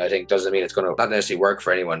something, I think doesn't mean it's going to not necessarily work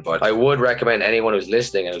for anyone. But I would recommend anyone who's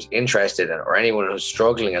listening and who's interested, or anyone who's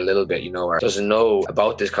struggling a little bit, or doesn't know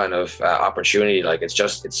about this kind of opportunity. Like, it's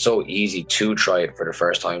so easy to try it for the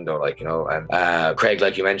first time, though. Like, and Craig,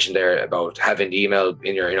 like you mentioned there about having the email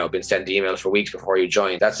in your, been sent emails for weeks before you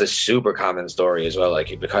join. That's a super common story as well.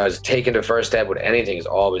 Like, because taking the first step with anything is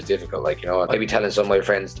always difficult. Like, I'd be telling some of my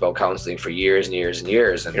friends about counseling for years and years and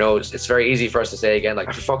years, and it's very easy for us to say again,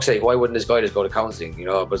 like, for fuck's sake, why wouldn't this guy just go to counseling?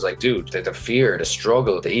 It was like, dude, the fear, the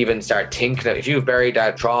struggle to even start thinking of, if you've buried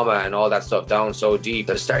that trauma and all that stuff down so deep,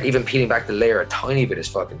 to start even peeling back the layer a tiny bit is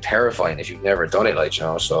fucking terrifying if you've never done it. Like,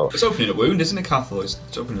 so it's opening a wound, isn't it, Cathal? It's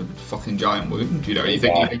opening a fucking giant wound. You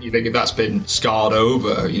think if that's been scarred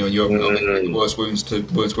over, you open up the worst wounds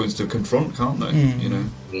to confront, can't they?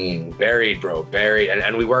 Buried, bro, buried,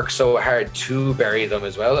 and we work so hard to bury them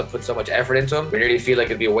as well and put so much effort into them. We really feel like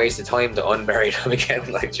it'd be a waste of time to unbury them again,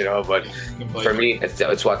 like, but for me,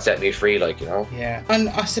 it's what set me free, like, Yeah, and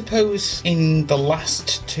I suppose in the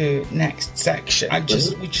last to next section,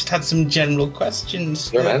 we just had some general questions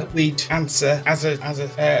that we'd answer as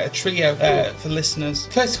a trio for listeners.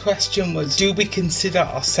 First question was, do we consider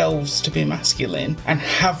ourselves to be masculine, and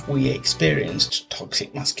have we experienced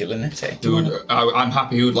toxic masculinity? I'm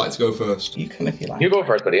happy. Who would like to go first? You can, if you like. You go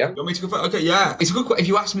first, buddy. Yeah. You want me to go first? Okay, yeah. It's a good question. If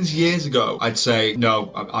you asked me this years ago, I'd say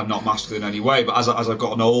no, I'm not masculine in any way. But as I've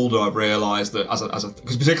gotten older, I've realised that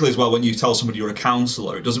because particularly as well, when you tell somebody you're a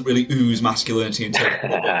counsellor, it doesn't really ooze masculinity until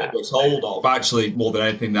it's hold of. But actually, more than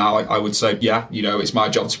anything now, I would say, yeah, it's my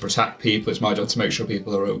job to protect people. It's my job to make sure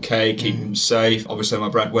people are okay, keep them safe. Obviously, I'm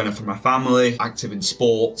a breadwinner for my family, active in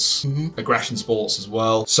sports, aggression sports as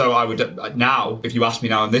well. So I would now, if you ask me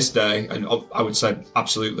now on this day, and I would say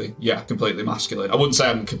absolutely, yeah, completely masculine. I wouldn't say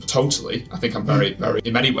I'm totally. I think I'm very, very,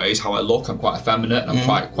 in many ways, how I look, I'm quite effeminate, and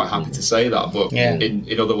I'm quite happy to say that. But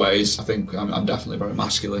in other ways, I think I'm definitely very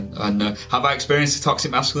masculine. And have I experienced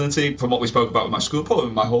toxic masculinity from what we spoke about with my school?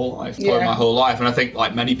 Probably my whole life. And I think,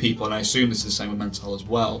 like many people, and I assume this is the same with mental as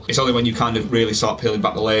well, it's only when you kind of really start peeling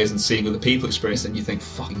back the layers and seeing other people experience it, and you think,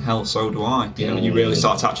 fucking hell, so do I. And you really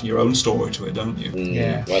start attaching your own story to it, don't you?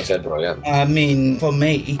 Yeah. Well said, bro, yeah. I mean, for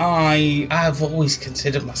me, I have always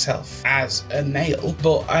considered myself as a male,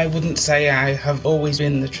 but I wouldn't say I have always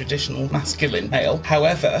been the traditional masculine male.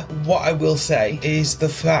 However, what I will say is the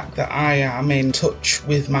fact that I am in touch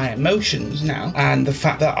with my emotions now, and the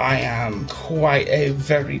fact that I am quite a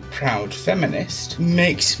very proud feminist,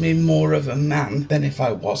 makes me more of a man than if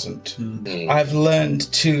I wasn't. I've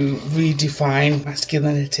learned to redefine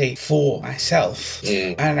masculinity for myself,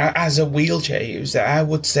 and as a wheelchair user, I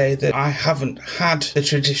would say that I haven't had the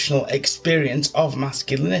traditional experience of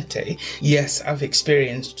masculinity. Yes, I've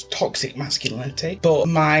experienced toxic masculinity, but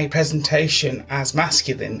my presentation as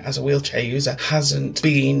masculine as a wheelchair user hasn't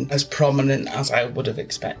been as prominent as I would have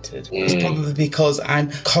expected. It's probably because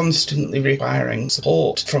I'm constantly requiring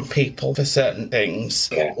support from people for certain things.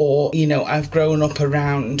 Or, I've grown up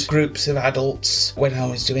around groups of adults. When I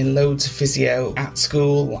was doing loads of physio at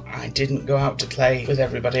school, I didn't go out to play with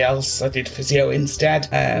everybody else. I did physio instead,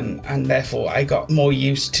 and therefore I got more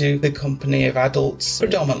used to the company of adults,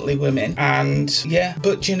 predominantly women. And yeah,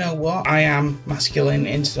 but you know what? I am masculine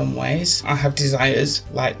in some ways. I have desires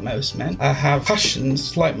like most men. I have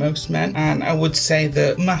passions like most men. And I would say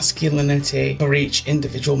that masculinity for each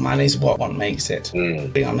individual man is what one makes it. To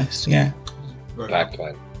be honest, yeah. Fact,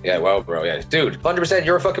 man. Yeah, well, bro, yeah. Dude, 100%,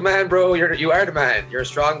 you're a fucking man, bro. You are the man. You're a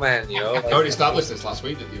strong man, you know? I already established this last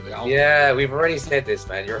week, didn't you? Yeah, we've already said this,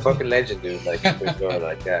 man. You're a fucking legend, dude. Like, for sure,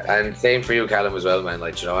 like, yeah. And same for you, Callum, as well, man.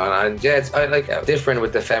 Like, you know, and yeah, it's different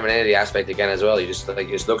with the femininity aspect again as well. You just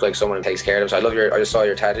look like someone who takes care of them. So I just saw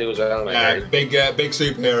your tattoo as well, man. Yeah, big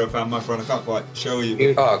superhero fan, my friend. I can't quite show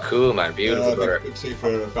you. Oh, cool, man. Beautiful, brother. Big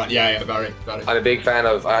superhero fan. Yeah, very. I'm a big fan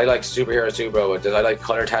of. I like superheroes too, bro. But I like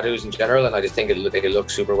color tattoos in general, and I just think they look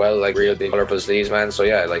super well, like real big colorful sleeves, man. So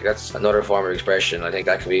yeah, like that's another form of expression. I think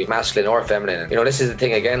that can be masculine or feminine. You know, this is the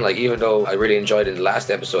thing again. Like, even though I really enjoyed in the last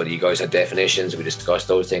episode, you guys had definitions. We discussed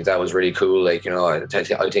those things. That was really cool. Like, you know, I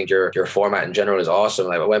think your format in general is awesome.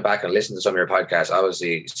 Like, I went back and listened to some of your podcasts,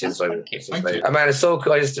 obviously, since man, it's so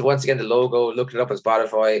cool. I just, once again, the logo, looking it up on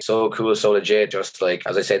Spotify, so cool, so legit. Just like,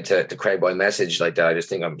 as I said to Craig by message, like that, I just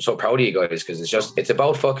think I'm so proud of you guys, because it's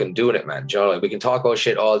about fucking doing it, man. You know, like, we can talk about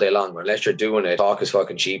shit all day long, but unless you're doing it, talk is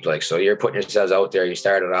fucking cheap. Like, so you're putting yourselves out there, you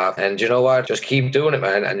started off, and you know what? Just keep doing it,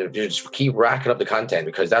 man, and you just keep racking up the content,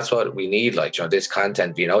 because that's what we need. Like, you know, this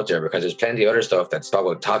content being out there, because there's plenty of other stuff that's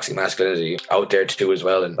about toxic masculinity out there too as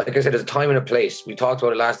well. And like I said, there's a time and a place. We talked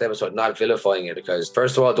about it last episode, not vilifying it, because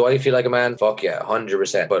first of all, do I feel like a man? Fuck yeah,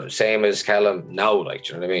 100%. But same as Callum now, like,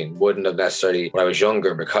 do you know what I mean? Wouldn't have necessarily when I was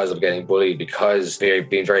younger, because of getting bullied, because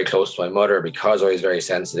being very close to my mother, because I was very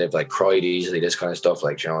sensitive, like cried easily, this kind of stuff,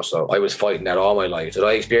 like, you know, so I was fighting that all my life. Did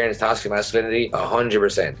I experience toxic masculinity?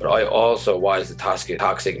 100%. But I also was the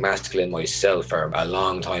toxic masculine myself for a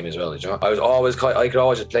long time as well, you know? I could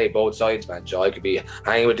always just play both sides, man. I could be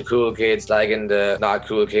hanging with the cool kids, slagging the not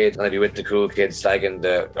cool kids, and I'd be with the cool kids, slagging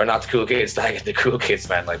not the cool kids, slagging the cool kids,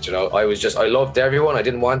 man. Like, you know, I loved everyone. I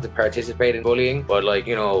didn't want to participate in bullying, but like,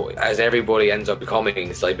 you know, as every bully ends up becoming,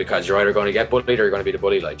 it's like, because you're either going to get bullied or you're going to be the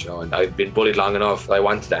bully, like, you know, and I've been bullied long enough. I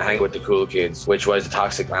wanted to hang with the cool kids, which was the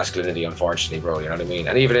toxic masculinity, unfortunately, bro, you know what I mean?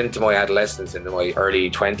 And even into my adolescence, into my early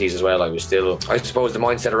 20s as well, I was still, I suppose, the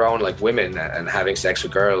mindset around like women and having sex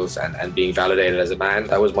with girls and being validated as a man,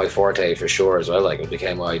 that was my forte for sure as well. Like, it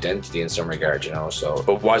became my identity in some regard, you know. So,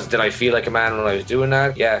 but did I feel like a man when I was doing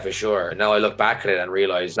that? Yeah, for sure. And now I look back at it and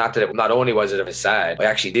realize not only was it a sad, I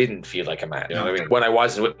actually didn't feel like a man, you know what I mean? When I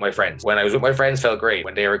wasn't with my friends, when I was with my friends, felt great.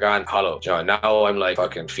 When they were gone, hollow, you know. Now I'm like,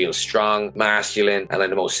 fucking feel strong, masculine, and I'm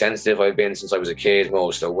the most sensitive I've been since I was a kid,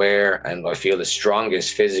 most aware, and I feel the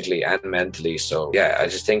strongest physically and mentally. So yeah, I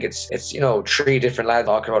just think it's you know, three different lads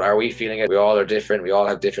talking about, are we feeling it? We all are different. We all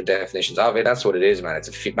have different definitions of it. That's what it is, man.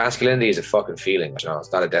 Masculinity is a fucking feeling, you know.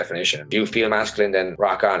 It's not a definition. If you feel masculine, then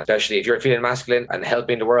rock on. Especially if you're feeling masculine and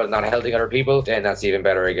helping the world, not helping other people, then that's even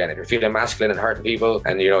better again. If you're feeling masculine and hurting people,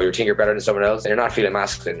 and you know, you think you're better than someone else, then you're not feeling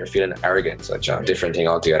masculine. You're feeling arrogant. So it's a different thing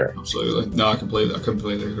altogether. Absolutely. No, I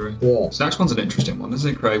completely agree. Yeah. So next one's an interesting one,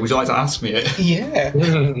 isn't it, Craig? Would you like to ask me it? Yeah.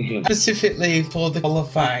 Specifically for the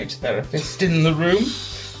qualified therapist in the room.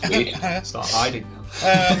 Start hiding now.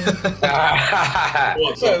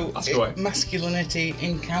 So, masculinity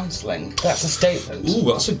in counselling. That's a statement. Ooh,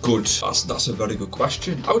 that's a very good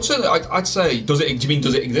question. I'd say, do you mean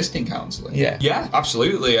does it exist in counselling? Yeah. Yeah,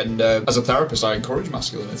 absolutely. And as a therapist, I encourage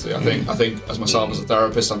masculinity. I think as myself as a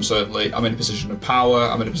therapist, I'm in a position of power.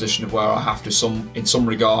 I'm in a position of where I have to in some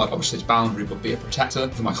regard, obviously it's boundary, but be a protector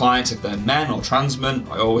for my clients. If they're men or trans men,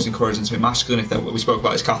 I always encourage them to be masculine. We spoke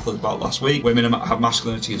about this Catholic about last week. Women have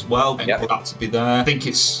masculinity as well. I encourage that to be there. I think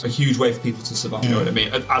it's a huge way for people to survive, you know what I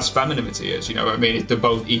mean? As femininity is, you know what I mean? They're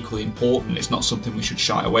both equally important. It's not something we should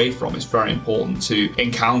shy away from. It's very important to,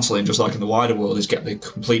 in counselling, just like in the wider world, is get the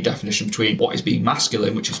complete definition between what is being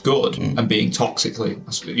masculine, which is good, and being toxically,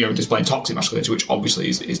 you know, displaying toxic masculinity, which obviously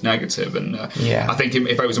is negative. And I think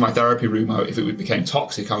if I was in my therapy room, if it became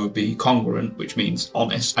toxic, I would be congruent, which means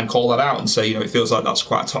honest, and call that out and say, you know, it feels like that's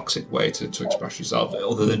quite a toxic way to express yourself,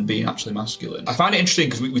 other than being actually masculine. I find it interesting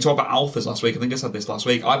because we talked about alphas last week. I think I said this last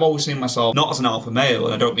week. I've always seen myself not as an alpha male,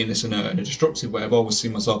 and I don't mean this in a destructive way. I've always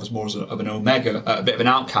seen myself as more of an omega, a bit of an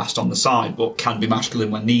outcast on the side, but can be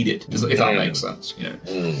masculine when needed, if that makes sense, you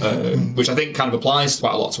know. Which I think kind of applies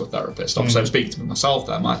quite a lot to a therapist. Obviously, I'm speaking to myself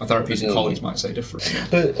there. My therapist and colleagues might say different. You know.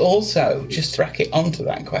 But also, just to bracket onto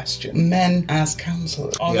that question, men as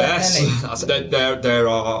counsellors. Yes, there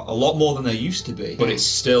are a lot more than there used to be, but it's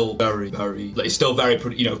still very,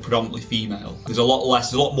 you know, predominantly female. There's a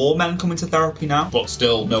lot more men coming to therapy now. now, but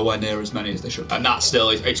still nowhere near as many as they should. And that's still,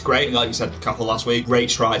 it's great. And like you said, Cathal, last week, great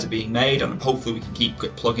strides are being made, and hopefully we can keep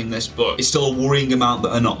plugging this, but it's still a worrying amount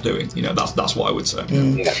that are not doing. That's what I would say.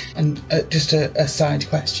 And just a side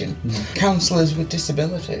question. Counsellors with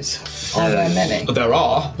disabilities, are there many? There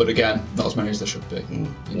are, but again, not as many as there should be.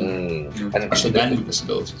 And especially men with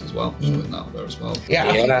disabilities as well. Putting that there as well. Yeah,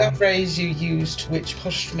 I think that phrase you used, which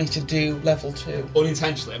pushed me to do level 2.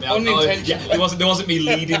 Unintentionally. There wasn't me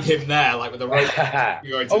leading him there, like with a rope.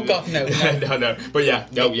 God, no. No. But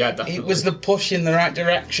definitely. It was the push in the right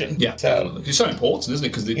direction. Yeah, so it's so important, isn't it?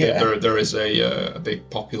 Because there is a big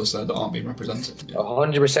populace there that aren't being represented.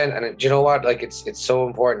 100%. And do you know what? Like, it's so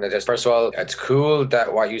important that first of all, it's cool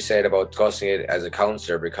that what you said about discussing it as a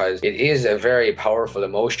counsellor, because it is a very powerful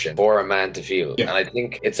emotion for a man to feel. And I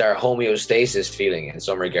think it's our homeostasis feeling in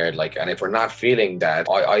some regard. Like, and if we're not feeling that,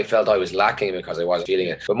 I felt I was lacking because I wasn't feeling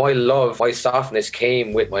it. But my softness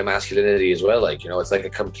came with my masculinity as well. Like, it's like a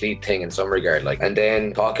complete thing in some regard. Like, and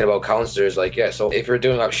then talking about counsellors, like, so if you're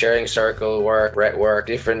doing a sharing circle work, work,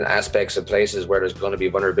 different aspects of places where there's going to be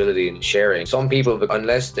vulnerability and sharing, some people,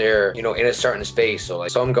 unless they're, in a certain space, so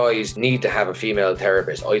like some guys need to have a female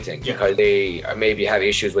therapist, I think, because they maybe have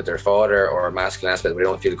issues with their father or a masculine aspect where they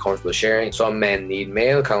don't feel comfortable sharing. Some men need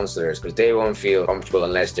male counsellors because they won't feel comfortable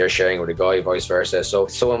unless they're sharing with a guy, vice versa. So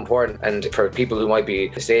it's so important. And for people who might be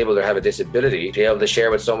disabled or have a disability, to be able to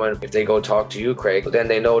share with someone, if they go talk to you, Craig, then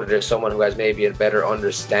they know that there's someone who has maybe a better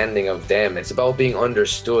understanding of them. It's about being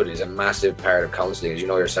understood is a massive part of counselling, as you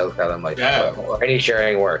know yourself, Alan, like, or any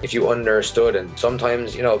sharing work. If you understood, and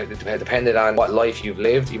sometimes, depending on what life you've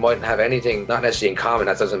lived, you mightn't have anything, not necessarily in common,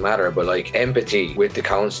 that doesn't matter, but like empathy with the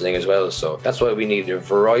counselling as well. So that's why we need a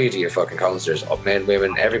variety of fucking counsellors, of men,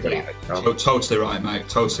 women, everybody. Totally right, mate.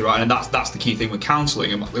 Totally right. And that's the key thing with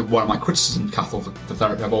counselling. And one of my criticisms, Cathal, for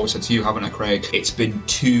therapy, I've always said to you, haven't I, Craig? It's been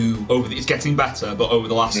it's getting better, but over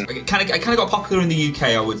the last, it kind of got popular in the UK,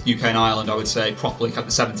 UK and Ireland, I would say, properly, kind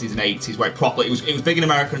of the 70s and 80s, where it was big in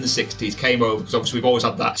America in the 60s, came over, because obviously we've always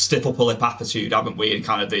had that stiff upper lip attitude, haven't we, in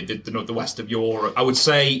kind of the west of Europe. I would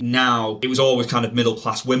say now, it was always kind of middle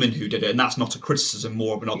class women who did it, and that's not a criticism,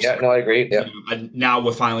 more of an observation. Yeah, no, I agree. Yeah. And now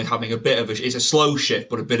we're finally having a bit of it's a slow shift,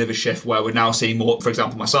 but a bit of a shift where we're now seeing more. For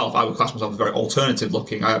example, myself, I would class myself as very alternative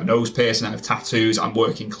looking. I have nose piercing, I have tattoos, I'm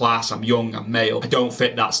working class, I'm young, I'm male. I don't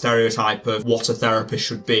fit that stereotype of what a therapist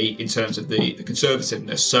should be in terms of the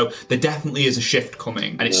conservativeness. So there definitely is a shift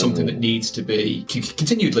coming, and it's something that needs to be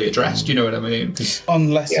continually addressed. You know what I mean?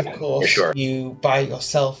 Unless, of course, you buy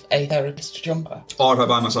yourself a therapist jumper. Or if I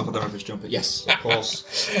buy myself a therapist jumper, yes, of course.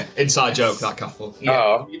 Inside joke, that, Cathal.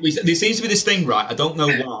 Yeah. There seems to be this thing, right? I don't know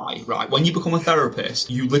why, right? When you become a therapist,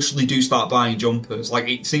 you literally do start buying jumpers. Like,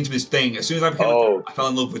 it seems to be this thing. As soon as I fell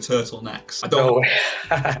in love with turtlenecks. I don't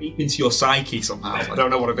know. Deep into your psyche somehow. I don't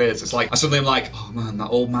know what it is. It's like, suddenly I'm like, oh man, that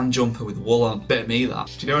old man jumper with wool on. Bit of me,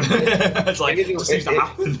 that. Do you know what I mean? It's like, it just seems to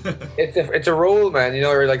happen. It's a role, man.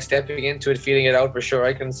 You're like stepping into it, feeling it out for sure.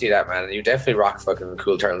 I can see that, man. And you definitely rock fucking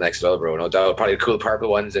cool turtlenecks as well, bro. No doubt. Probably cool purple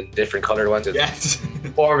ones and different coloured ones. Yes.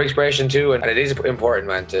 Form of expression too, and it is important,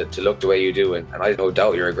 man, to look the way you do. And I no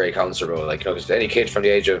doubt you're a great counsellor, bro. Like, because any kid from the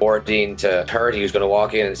age of 14 to 30 who's going to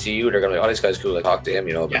walk in and see you, they're going to be, oh, this guy's cool. I talk to him,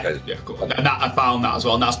 because cool. And that, I found that as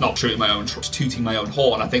well. And that's not true to my own trust, tooting my own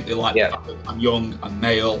horn. I think they like the fact that I'm young, I'm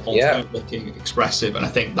male, alternative looking, expressive, and I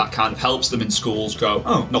think that kind of helps them in schools go,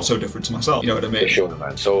 oh, not so different to myself. You know what I mean? For sure,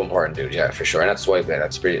 man. So important, dude. Yeah, for sure. And that's why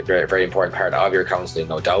that's very, very important part of your counselling,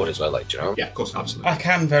 no doubt, as well. Like, Yeah, of course, absolutely. I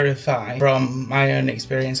can verify from my own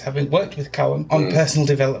experience, having worked with Callum on personal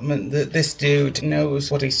development, that this dude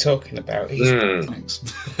knows what he's talking about. Thanks.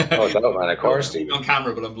 Oh, no, man, of course. I'm on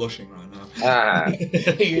camera, but I'm blushing right now.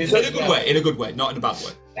 In a good way, not in a bad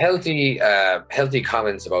way. Healthy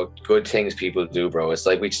comments about good things people do, bro. It's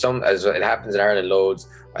like as it happens in Ireland loads.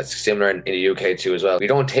 It's similar in the UK too as well. We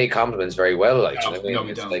don't take compliments very well, like, no, we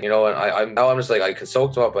don't. Like, and I'm just like, I can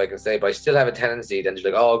soak them up, I can say, but I still have a tendency then to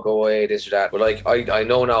like, oh, go away, this or that. But like, I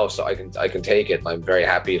know now, so I can take it, and I'm very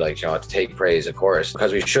happy, like, to take praise, of course,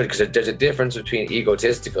 because we should, because there's a difference between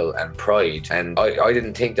egotistical and pride, and I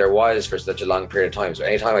didn't think there was for such a long period of time. So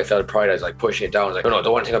anytime I felt pride, I was like pushing it down. I was like, no, I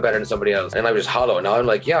don't want to think I'm better than somebody else, and I was just hollow. And now I'm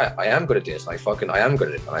like, yeah, I am good at this. I am good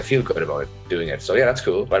at it, and I feel good about it, doing it. So yeah, that's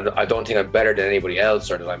cool. But I don't think I'm better than anybody else,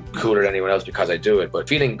 or that I'm cooler than anyone else because I do it. But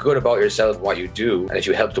feeling good about yourself and what you do, and if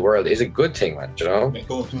you help the world, is a good thing, man. You know? Of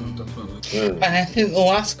course, definitely. And I think the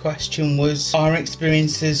last question was our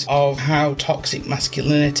experiences of how toxic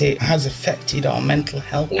masculinity has affected our mental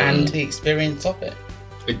health and the experience of it.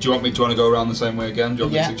 Do you want to go around the same way again? Do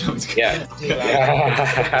you want me to? Yeah.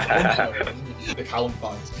 The Callum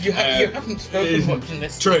fans. You haven't spoken much in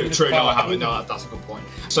this. True. No, I haven't. No, that's a good point.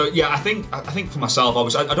 So yeah, I think for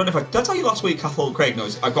myself, I don't know if did I tell you last week, Cathal, Craig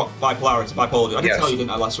knows I've got bipolar. I did tell you,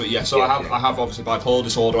 didn't I, last week? Yeah. So I have obviously bipolar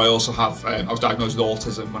disorder. I also have I was diagnosed with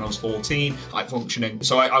autism when I was 14, like functioning.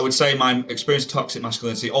 So I would say my experience of toxic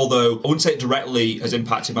masculinity, although I wouldn't say it directly has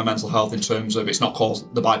impacted my mental health in terms of it's not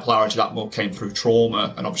caused the bipolarity, that more came through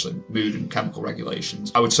trauma and obviously mood and chemical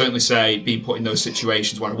regulations. I would certainly say being put in those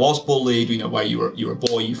situations where I was bullied, where you're a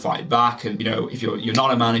boy, you fight back, and if you're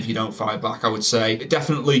not a man if you don't fight back, I would say it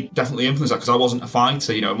definitely influenced that, because I wasn't a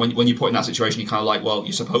fighter. When you're put in that situation, you're kind of like, well,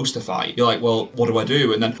 you're supposed to fight. You're like, well, what do I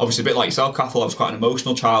do? And then obviously a bit like yourself, Cathal, I was quite an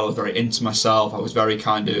emotional child. I was very into myself. I was very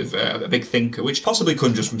kind of a big thinker, which possibly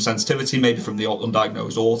comes just from sensitivity, maybe from the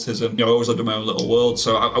undiagnosed autism. I always lived in my own little world.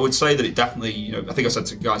 So I would say that it definitely, I think I said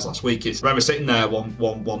to you guys last week, I remember sitting there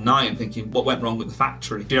one night and thinking, what went wrong with the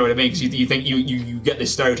factory? Do you know what I mean? Because you think you get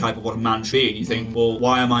this stereotype of what a man should be, and you think, well,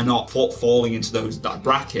 why am I not falling into that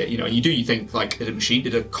bracket? You think, like,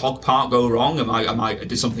 did a cog part go wrong?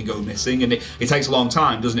 Did something go missing? And it takes a long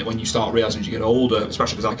time, doesn't it, when you start realising as you get older,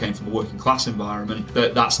 especially because I came from a working class environment,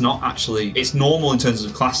 that's not actually, it's normal in terms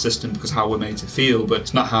of the class system because how we're made to feel, but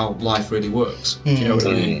it's not how life really works. Do you know what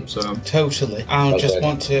I mean? So totally. I just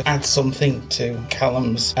want to add something to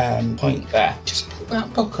Callum's point there. Just put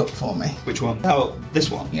that book up for me. Which one? Oh, this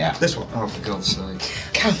one? Yeah. This one? Oh, for God's sake.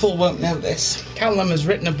 Cathal won't know this. Callum has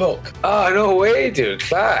written a book. Oh, no way, dude.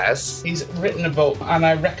 Class. He's written a book, and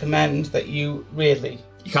I recommend that you really...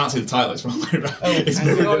 You can't see the title, it's wrong.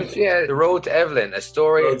 The Road to Evelyn, a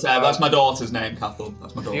story. That's my daughter's name, Cathal.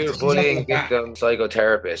 That's my daughter. Bullying victim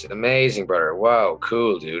psychotherapist. Amazing, brother. Wow,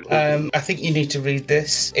 cool, dude. I think you need to read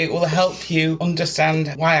this. It will help you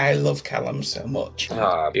understand why I love Callum so much.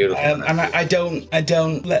 Ah, beautiful. And I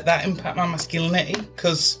don't let that impact my masculinity,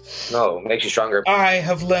 because no, it makes you stronger. I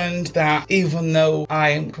have learned that even though I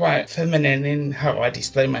am quite feminine in how I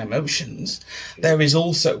display my emotions, there is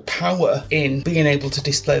also power in being able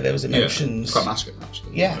to display those emotions. It's quite masculine,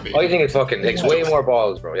 actually. Yeah. I think it fucking takes way more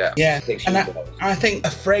balls, bro. Yeah. Yeah. And I think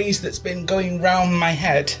a phrase that's been going round my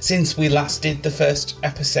head since we last did the first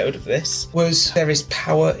episode of this was, there is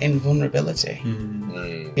power in vulnerability.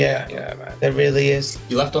 Yeah. Yeah, man. There really is.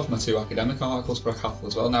 You left off my 2 academic articles for a Cathal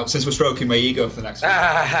as well. Now, since we're stroking my ego for the next one.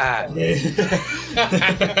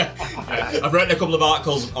 I've written a couple of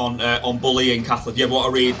articles on bullying, Cathal. If you ever want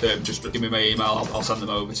to read them, just give me my email. I'll send them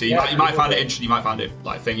over to you. You might find it interesting. You might find it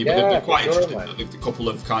like thingy, but they're quite interesting. A couple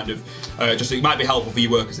of kind of just, it might be helpful for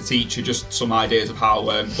your work as a teacher. Just some ideas of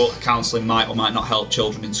how counselling might or might not help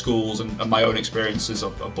children in schools, and my own experiences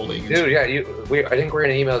of bullying. Dude, yeah, I think we're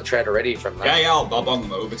in an email thread already from that. Yeah, I'll bong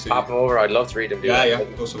them over to you. Pop them over. I'd love to read them. Dude. Yeah.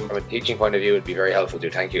 From a teaching point of view, it'd be very helpful,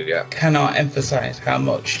 dude. Thank you. Yeah. Cannot emphasize how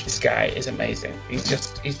much this guy is amazing. He's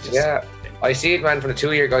just. Yeah. I see it, man, from the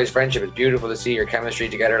 2-year guys' friendship. It's beautiful to see your chemistry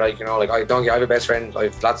together. I have a best friend. I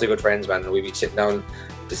have lots of good friends, man. And we'd be sitting down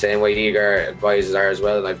the same way Eager advisors are as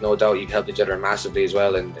well. And I've no doubt you've helped each other massively as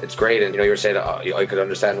well. And it's great. And you were saying I could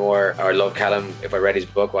understand more, or I love Callum if I read his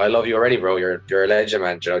book. Well, I love you already, bro. You're a legend,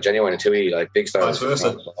 man. Genuine and 2E, like big stars.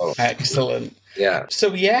 Excellent. Yeah.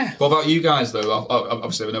 So yeah. What about you guys though?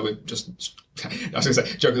 Obviously, we know we've just. I was going to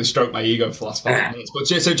say, jokingly stroked my ego for the last 5 minutes. But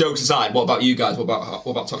so jokes aside, what about you guys? What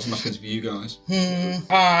about toxic masculinity for you guys?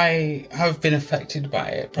 I have been affected by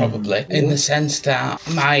it, probably, in the sense that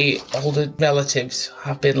my older relatives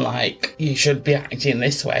have been like, you should be acting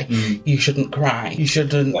this way. You shouldn't cry. You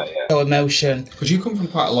shouldn't show emotion. Because you come from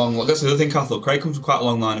quite a long line. That's the other thing, Cathal. Craig comes from quite a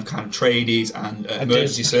long line of kind of tradies and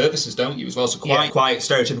emergency services, don't you, as well? So quite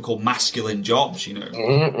stereotypical masculine jobs,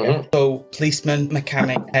 So policemen,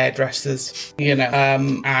 mechanic, hairdressers,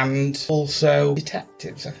 and also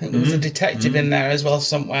detectives. I think there was a detective in there as well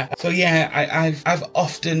somewhere. So yeah, I've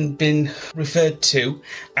often been referred to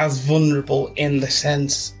as vulnerable in the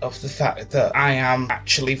sense of the fact that I am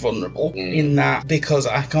actually vulnerable in that, because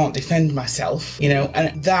I can't defend myself,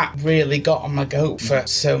 and that really got on my goat for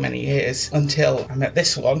so many years until I met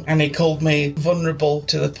this one, and he called me vulnerable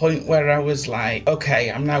to the point where I was like,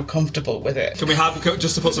 okay, I'm now comfortable with it. Can we have,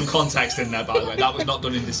 just to put some context in there, by the way, that was not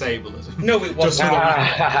done in disableism. No, it wasn't.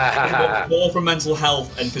 More from mental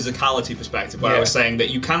health and physicality perspective, where I was saying that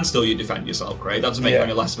you can still defend yourself, Craig. That doesn't make you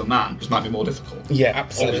any less of a man. It just might be more difficult. Yeah,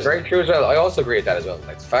 absolutely. It's very true as well. I also agree with that as well.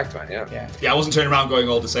 It's a fact, man. Yeah, I wasn't turning around going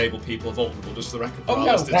all disabled people are vulnerable, just for the record. Oh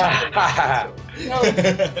no.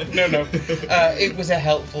 No. It was a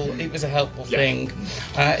helpful thing.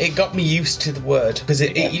 It got me used to the word, because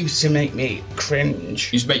it used to make me cringe.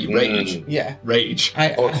 It used to make you rage. Yeah. Rage.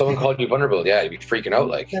 If someone called you vulnerable, you'd be freaking out.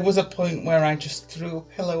 Like, there was a point where I just threw a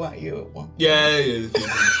pillow at you at one. Yeah. do the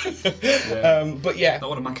few things. Yeah. But yeah. Not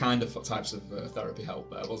one of my kind of types of therapy help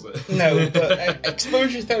there, was it? No, but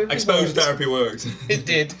exposure therapy therapy worked. It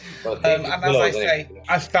did. Well, And as I say,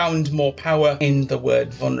 I found more power in the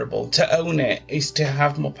word vulnerable. To own it is to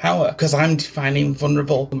have more power, because I'm defining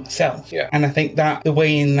vulnerable for myself. Yeah. And I think that the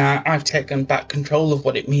way in that I've taken back control of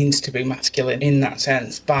what it means to be masculine in that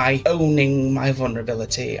sense by owning my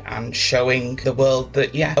vulnerability and showing the world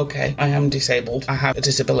that, yeah, okay, I am disabled. I have a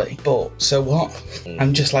disability. But so what?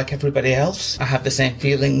 I'm just like everybody else. I have the same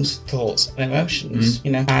feelings, thoughts, and emotions,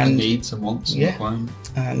 you know. And needs and wants and requirements.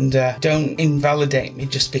 And don't invalidate me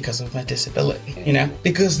just because of my disability, you know,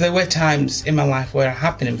 because there were times in my life where I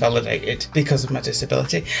have been invalidated because of my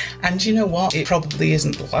disability, and you know what, it probably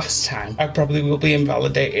isn't the last time. I probably will be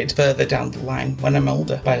invalidated further down the line when I'm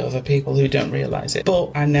older by other people who don't realise it,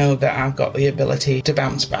 but I know that I've got the ability to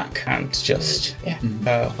bounce back and just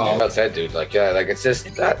well said, dude. Like, yeah, like it's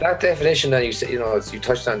just that definition that you said, you know, you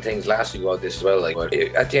touched on things last week about this as well, like, but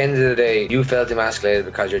at the end of the day, you felt emasculated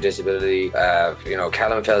because of your disability, you know,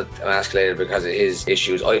 Callum felt emasculated because of his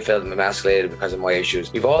issues. I felt emasculated because of my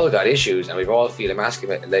issues. We've all got issues, and we've all feel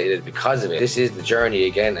emasculated because of it. This is the journey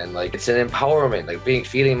again, and like it's an empowerment. Like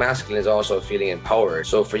feeling masculine is also feeling empowered.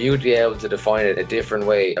 So for you to be able to define it a different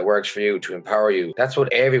way that works for you to empower you, that's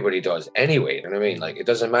what everybody does anyway. You know what I mean? Like it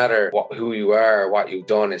doesn't matter who you are, or what you've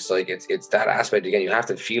done. It's like it's that aspect again. You have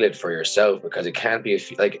to feel it for yourself, because it can't be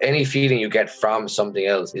like any feeling you get from something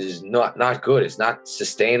else is not good. It's not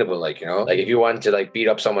sustainable. Like, you know, like if you want to like beat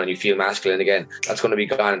up someone and you feel masculine again, that's going to be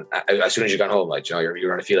gone as soon as you've gone home. Like, you know, you're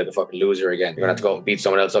going to feel like a fucking loser again. You're going to have to go and beat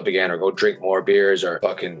someone else up again, or go drink more beers, or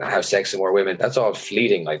fucking have sex with more women. That's all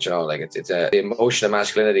fleeting. Like, you know, like the emotion of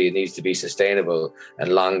masculinity needs to be sustainable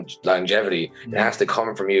and longevity. It has to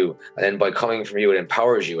come from you, and then by coming from you, it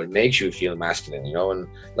empowers you and makes you feel masculine. You know, and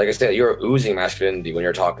like I said, you're oozing masculinity when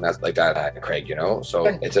you're talking like that, Craig. You know, so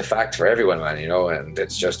it's a fact for everyone, man. You know, and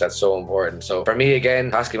it's just that's so important. So for me,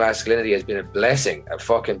 again, toxic masculinity has been a blessing, a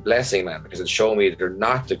fucking blessing, man, because it's shown me that they're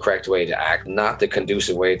not the correct way to act, not the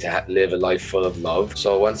conducive way to live a life full of love.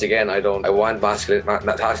 So once again, I want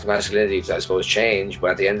toxic masculinity to, I suppose, change,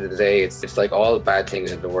 but at the end of the day, it's like all bad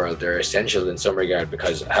things in the world. They're essential in some regard,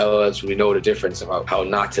 because how else would we know the difference about how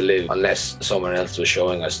not to live unless someone else was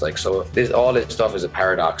showing us? Like, so all this stuff is a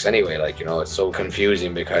paradox anyway. Like, you know, it's so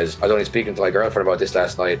confusing, because I was only speaking to my girlfriend about this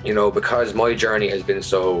last night, you know, because my journey has been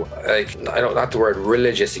so, like, I don't, not the word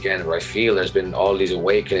religious again, but I feel there's been all these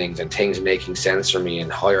awakenings and things making sense for me,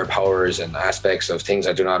 and higher powers and aspects of things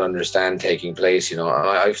I do not understand taking place. You know,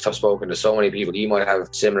 I've spoken to so many people. You might have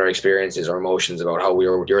similar experiences or emotions about how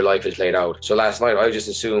your life is played out. So last night I just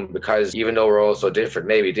assumed, because even though we're all so different,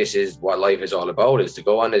 maybe this is what life is all about, is to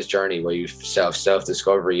go on this journey where you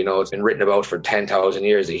self-discovery. You know, it's been written about for 10,000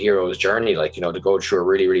 years, the hero's journey, like, you know, to go through a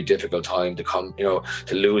really, really difficult time, to come, you know,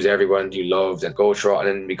 to lose everyone you loved and go through and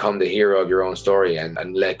then become the hero of your own story,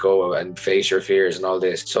 and let go and face your fears and all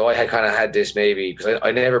this. So I had kind of had this, maybe, because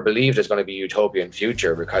I never believed there's going to be a utopian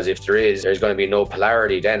future, because if there is, there's going to be no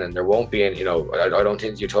polarity then, and there won't be any, you know, I don't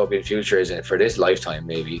think the utopian future is for this lifetime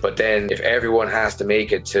maybe, but then if everyone has to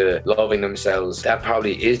make it to loving themselves, that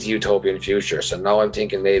probably is the utopian future. So now I'm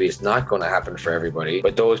thinking maybe it's not going to happen for everybody,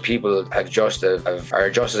 but those people are just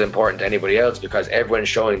as important to anybody else, because everyone's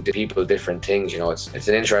showing people different things. You know, it's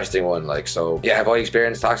an interesting one. Like, so yeah, have I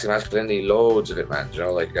experienced toxic masculinity? Loads of it, man. You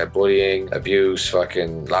know, like bullying, abuse,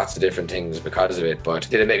 fucking lots of different things because of it. But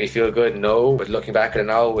did it make me feel good? No. But looking back at it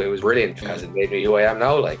now, it was brilliant, because it made me who I am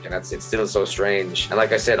now. Like, and it's still so strange. And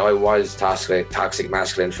like I said, I was toxic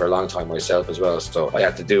masculine for a long time myself as well. So I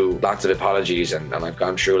had to do lots of apologies, and I've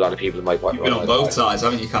gone through a lot of people in my point. You've been on both sides,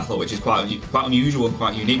 haven't you, Cathal? Which is quite unusual and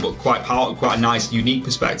quite unique, but quite a nice, unique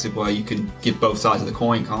perspective where you can give both sides of the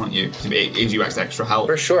coin, can't you? It gives you extra help.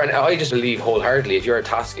 For sure, and I just believe wholeheartedly, if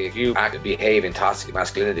you behave in toxic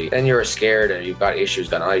masculinity, then you're scared and you've got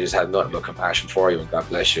issues, and I just have nothing but compassion for you, and God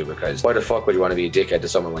bless you, because why the fuck would you want to be a dickhead to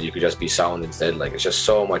someone when you could just be sound instead? Like, it's just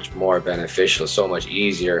so much more beneficial, so much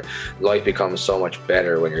easier. Life becomes so much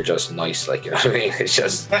better when you're just nice, like, you know what I mean? It's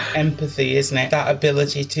just that empathy, isn't it? That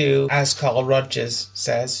ability to, as Carl Rogers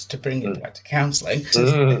says, to bring it back to counselling, to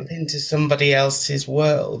step into somebody else's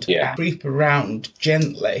world, creep around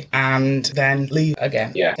gently, and then leave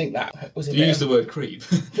again. Yeah. I think that was a You used the word creep.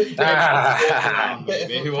 Walk around,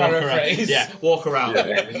 walk around.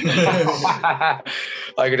 Yeah.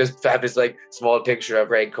 I could just have this like small picture of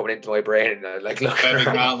Craig coming into my brain, and like look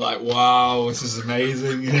around like, wow, this is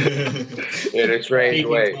amazing. In a strange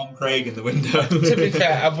way. Tom Craig in the window. To be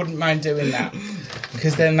fair, I wouldn't mind doing that.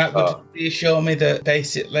 because then that would reassure me that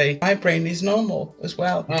basically my brain is normal as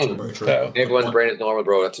well. Very true. So, Everyone's brain is normal,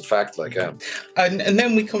 bro. That's a fact. Like, and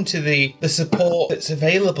then we come to the support that's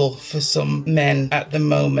available for some men at the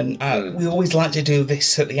moment. We always like to do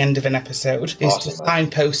this at the end of an episode, is to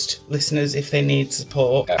signpost listeners if they need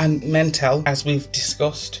support. Yeah. And Mentel, as we've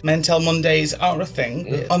discussed, Mentel Mondays are a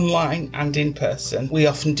thing, online and in person. We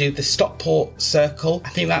often do the Stockport Circle. I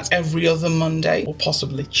think that's every other Monday or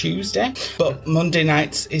possibly Tuesday, but Monday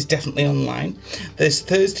nights is definitely online. There's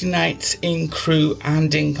Thursday nights in Crewe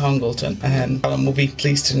and in Congleton. Alan will be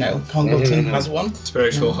pleased to know Congleton has one.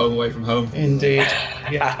 Spiritual home away from home. Indeed.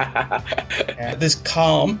 Yeah. Yeah. There's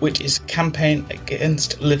Calm, which is Campaign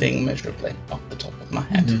Against Living Miserably, off the top of my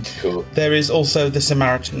head. cool. There is also the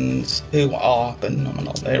Samaritans, who are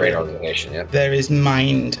phenomenal. Great organization, yeah. There is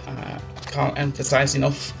Mind. Can't emphasize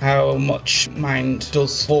enough how much Mind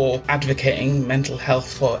does for advocating mental health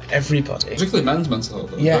for everybody. Particularly men's mental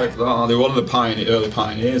health. Yeah. They were one of the early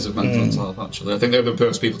pioneers of mental health, actually. I think they were the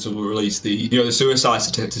first people to release the suicide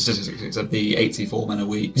statistics of the 84 men a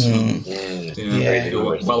week. So, they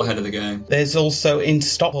were well ahead of the game. There's also in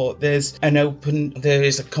Stockport, there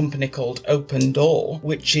is a company called Open Door,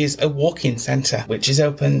 which is a walk-in centre, which is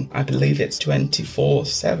open, I believe it's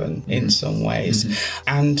 24/7 in some ways.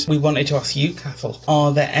 And we wanted to ask you, Cathal,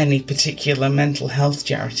 are there any particular mental health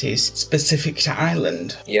charities specific to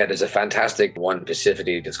Ireland? Yeah, there's a fantastic one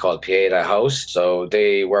specifically that's called Pieta House. So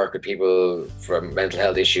they work with people from mental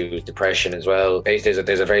health issues, depression as well. Basically,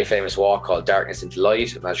 there's a very famous walk called Darkness into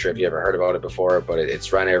Light. I'm not sure if you ever heard about it before, but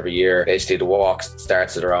it's run every year. Basically, the walk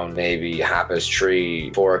starts at around maybe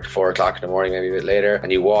 3:30, 4 o'clock in the morning, maybe a bit later,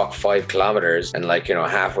 and you walk 5 kilometers. And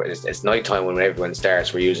halfway, it's nighttime when everyone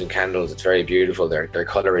starts. We're using candles. It's very beautiful. Their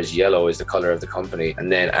color is yellow, is the color of the company.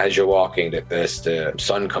 And then as you're walking, the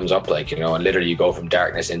sun comes up, and literally you go from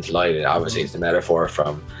darkness into light. And obviously, it's the metaphor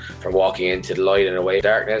from walking into the light and away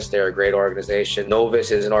darkness. They're a great organization.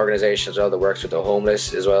 Novus is an organization as well that works with the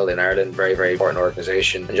homeless as well in Ireland. Very, very important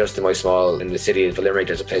organization. And just in the city of Limerick,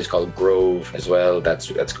 there's a place called Grove as well.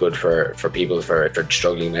 That's good for people for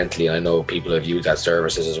struggling mentally. I know people have used that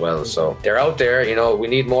services as well. So they're out there. We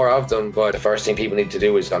need more of them. But the first thing people need to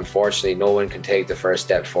do is, unfortunately, no one can take the first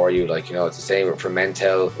step for you. It's the same for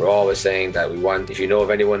Mentel. We're always saying that if you know of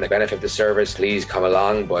anyone that benefit the service, please come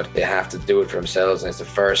along, but they have to do it for themselves. And it's the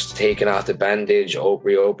first taking off the bandage,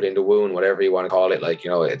 reopening the wound, whatever you want to call it.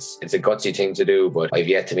 It's a gutsy thing to do, but I've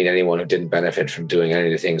yet to meet anyone who didn't benefit from doing any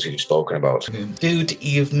of the things we've spoken about. Dude,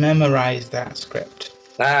 you've memorized that script.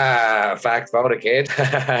 Fact about it, kid.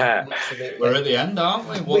 We're at the end, aren't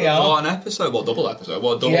we? We are. What an episode. What double episode.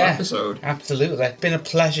 What double episode. Absolutely. It's been a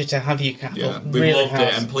pleasure to have you, Cathal. Yeah, we've really loved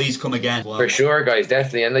it, and please come again. For sure, guys,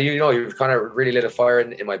 definitely. And you've kind of really lit a fire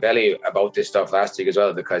in my belly about this stuff last week as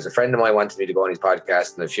well, because a friend of mine wanted me to go on his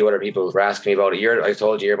podcast, and a few other people were asking me about it. I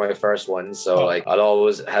told you you're my first one, so I'll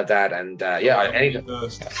always have that. And fact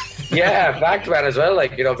man as well.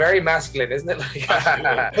 Very masculine, isn't it?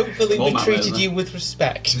 Hopefully, we treated you with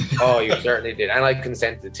respect. Oh, you certainly did, and I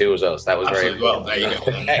consented too as well. So that was absolutely. very well. There you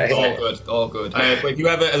go. All good. But if you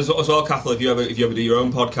ever, as well, Cathal, if you ever do your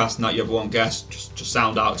own podcast and that you ever want guests, just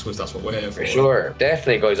sound out to us. That's what we're here for. For sure,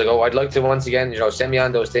 definitely, guys. I'd like to once again, send me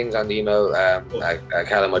on those things on the email.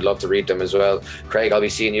 Callum, I'd love to read them as well. Craig, I'll be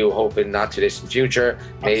seeing you, hoping not too distant future,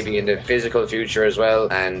 maybe in the physical future as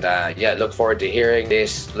well. And look forward to hearing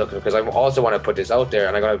this. Because I also want to put this out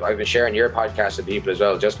there, and I've been sharing your podcast with people as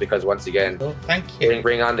well, just because once again, thank you.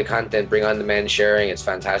 Bring on the content, bring on the men sharing. It's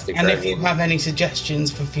fantastic. And if you have any suggestions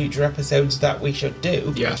for future episodes that we should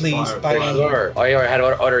do, please. Sure. I had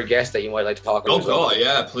other guests that you might like to talk about. Oh God,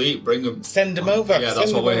 yeah, please bring them. Send them over. Yeah,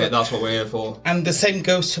 that's what we're here for. And the same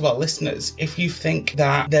goes to our listeners. If you think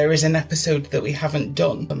that there is an episode that we haven't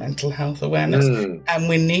done for mental health awareness and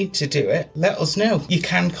we need to do it, let us know. You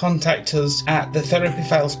can contact us at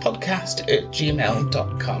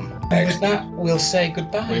thetherapyfilespodcast@gmail.com. And with that, we'll say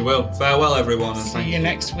goodbye. We will. Farewell, everyone. And See you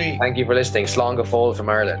next week. Thank you for listening. Slán go fóill from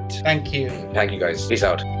Ireland. Thank you. Thank you, guys. Peace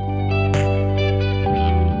out.